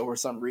while ago where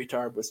some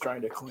retard was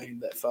trying to claim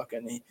that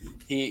fucking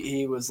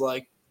he was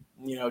like,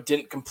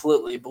 didn't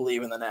completely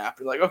believe in the NAP.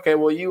 You're like, okay,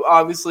 well, you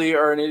obviously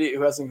are an idiot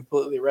who hasn't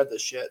completely read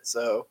this shit.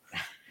 So,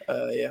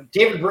 yeah.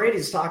 David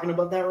Brady's talking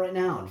about that right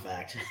now, in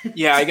fact.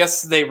 Yeah, I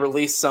guess they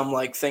released some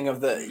like thing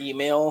of the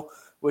email,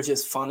 which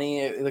is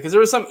funny because there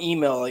was some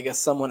email I guess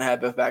someone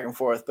had back and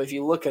forth, but if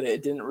you look at it,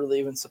 it didn't really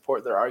even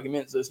support their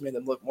argument, so it just made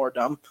them look more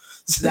dumb.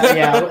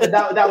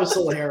 That was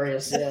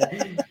hilarious. Yeah.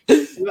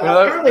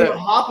 Apparently,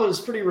 Hoppa is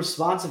pretty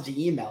responsive to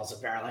emails.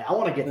 Apparently, I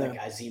want to get that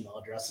guy's email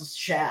address. Let's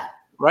chat.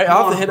 Right,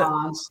 I'll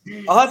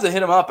have to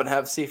hit him up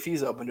and see if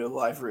he's open to a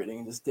live reading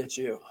and just ditch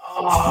you.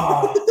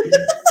 Oh.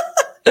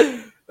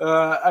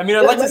 I mean,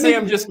 I'd like to say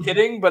I'm just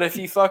kidding, but if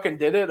he fucking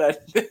did it,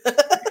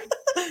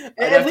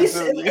 at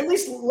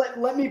least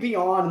let me be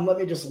on and let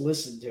me just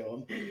listen to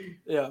him.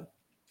 Yeah.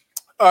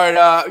 All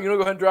right. You want to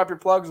go ahead and drop your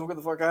plugs and we'll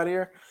get the fuck out of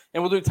here?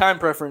 And we'll do time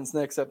preference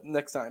next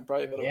time.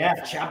 Probably. Yeah,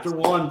 chapter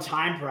 1,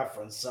 time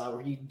preference.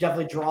 He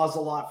definitely draws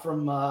a lot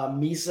from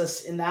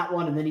Mises in that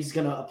one, and then he's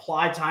going to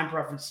apply time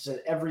preference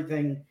to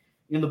everything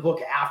in the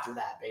book after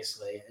that,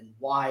 basically, and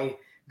why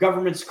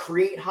governments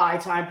create high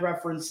time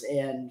preference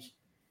and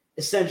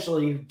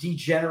essentially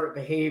degenerate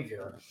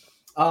behavior.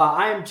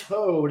 I am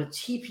Toad,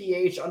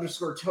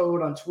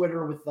 TPH_Toad on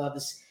Twitter with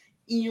this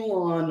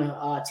Elon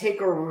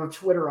takeover of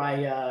Twitter.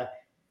 I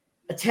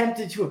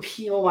attempted to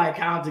appeal my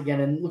account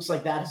again, and it looks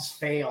like that has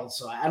failed.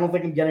 So I don't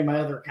think I'm getting my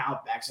other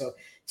account back. So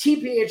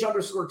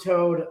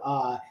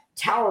TPH_Toad,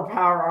 Tower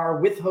Power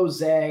Hour with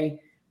Jose,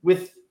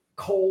 with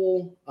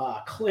Cole,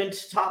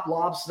 Clint, Top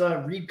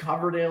Lobster, Reed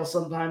Coverdale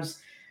sometimes.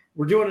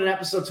 We're doing an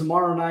episode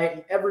tomorrow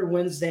night, every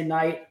Wednesday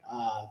night.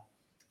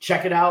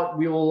 Check it out.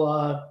 We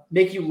will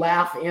make you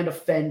laugh and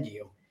offend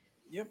you.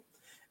 Yep.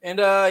 And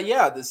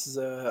this is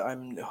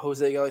I'm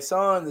Jose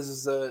Galisan. This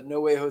is the No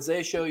Way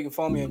Jose show. You can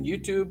follow me on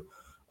YouTube,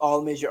 all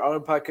the major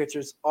auto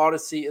podcatchers,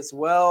 Odyssey as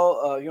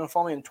well. You want to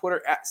follow me on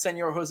Twitter at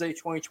Senor Jose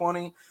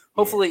 2020.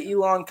 Hopefully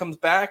Elon comes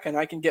back and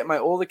I can get my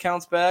old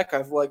accounts back.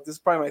 This is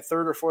probably my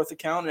third or fourth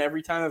account, and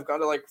every time I've gone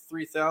to like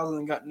 3,000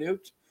 and got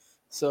nuked.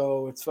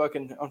 So it's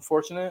fucking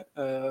unfortunate.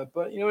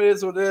 But it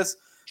is what it is.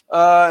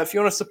 If you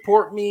want to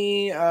support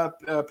me,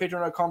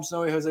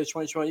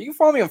 patreon.com/Jose2020. You can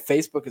follow me on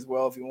Facebook as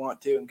well if you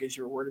want to, in case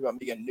you were worried about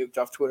me getting nuked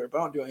off Twitter. But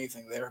I don't do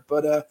anything there.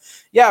 But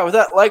with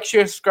that, like,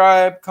 share,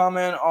 subscribe,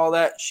 comment, all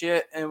that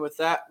shit. And with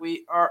that,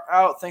 we are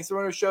out. Thanks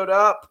everyone who showed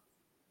up.